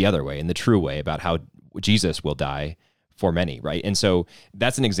in the other way, in the true way, about how Jesus will die for many, right? And so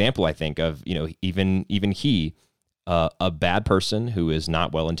that's an example, I think, of, you know, even he, a bad person who is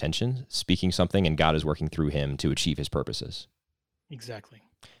not well-intentioned, speaking something, and God is working through him to achieve his purposes. Exactly.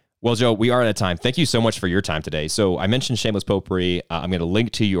 Well, Joe, we are out of time. Thank you so much for your time today. So I mentioned Shameless Popery. I'm going to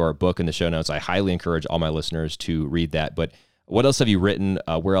link to your book in the show notes. I highly encourage all my listeners to read that. But what else have you written?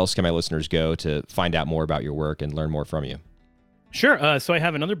 Where else can my listeners go to find out more about your work and learn more from you? Sure. So I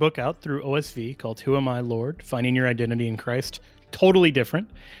have another book out through OSV called Who Am I, Lord? Finding Your Identity in Christ. Totally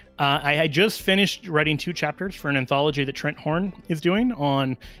different. I just finished writing 2 chapters for an anthology that Trent Horn is doing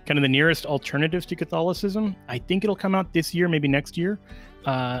on kind of the nearest alternatives to Catholicism. I think it'll come out this year, maybe next year,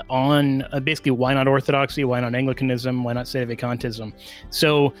 on basically why not Orthodoxy, why not Anglicanism, why not Sedevacantism.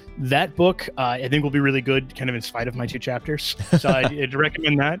 So that book, I think will be really good, kind of in spite of my 2 chapters. So I'd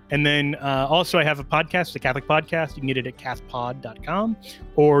recommend that. And then also I have a podcast, the Catholic Podcast. You can get it at cathpod.com,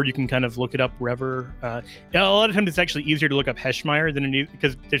 or you can kind of look it up wherever. A lot of times it's actually easier to look up Heschmeyer than it is,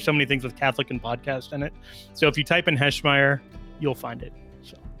 because there's so many things with Catholic and podcast in it. So if you type in Heschmeyer, you'll find it.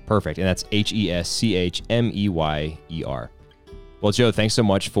 So perfect. And that's Heschmeyer. Well, Joe, thanks so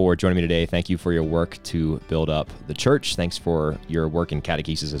much for joining me today. Thank you for your work to build up the church. Thanks for your work in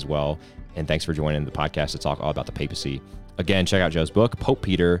catechesis as well. And thanks for joining the podcast to talk all about the papacy. Again, check out Joe's book, Pope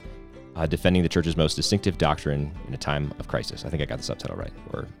Peter, Defending the Church's Most Distinctive Doctrine in a Time of Crisis. I think I got the subtitle right,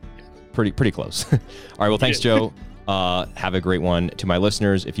 or pretty close. All right, well, thanks, Joe. Have a great one. To my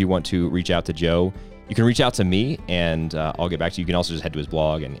listeners, if you want to reach out to Joe, you can reach out to me, and I'll get back to you. You can also just head to his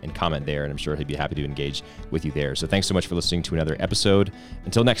blog and comment there, and I'm sure he'd be happy to engage with you there. So thanks so much for listening to another episode.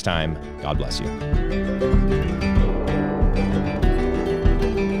 Until next time, God bless you.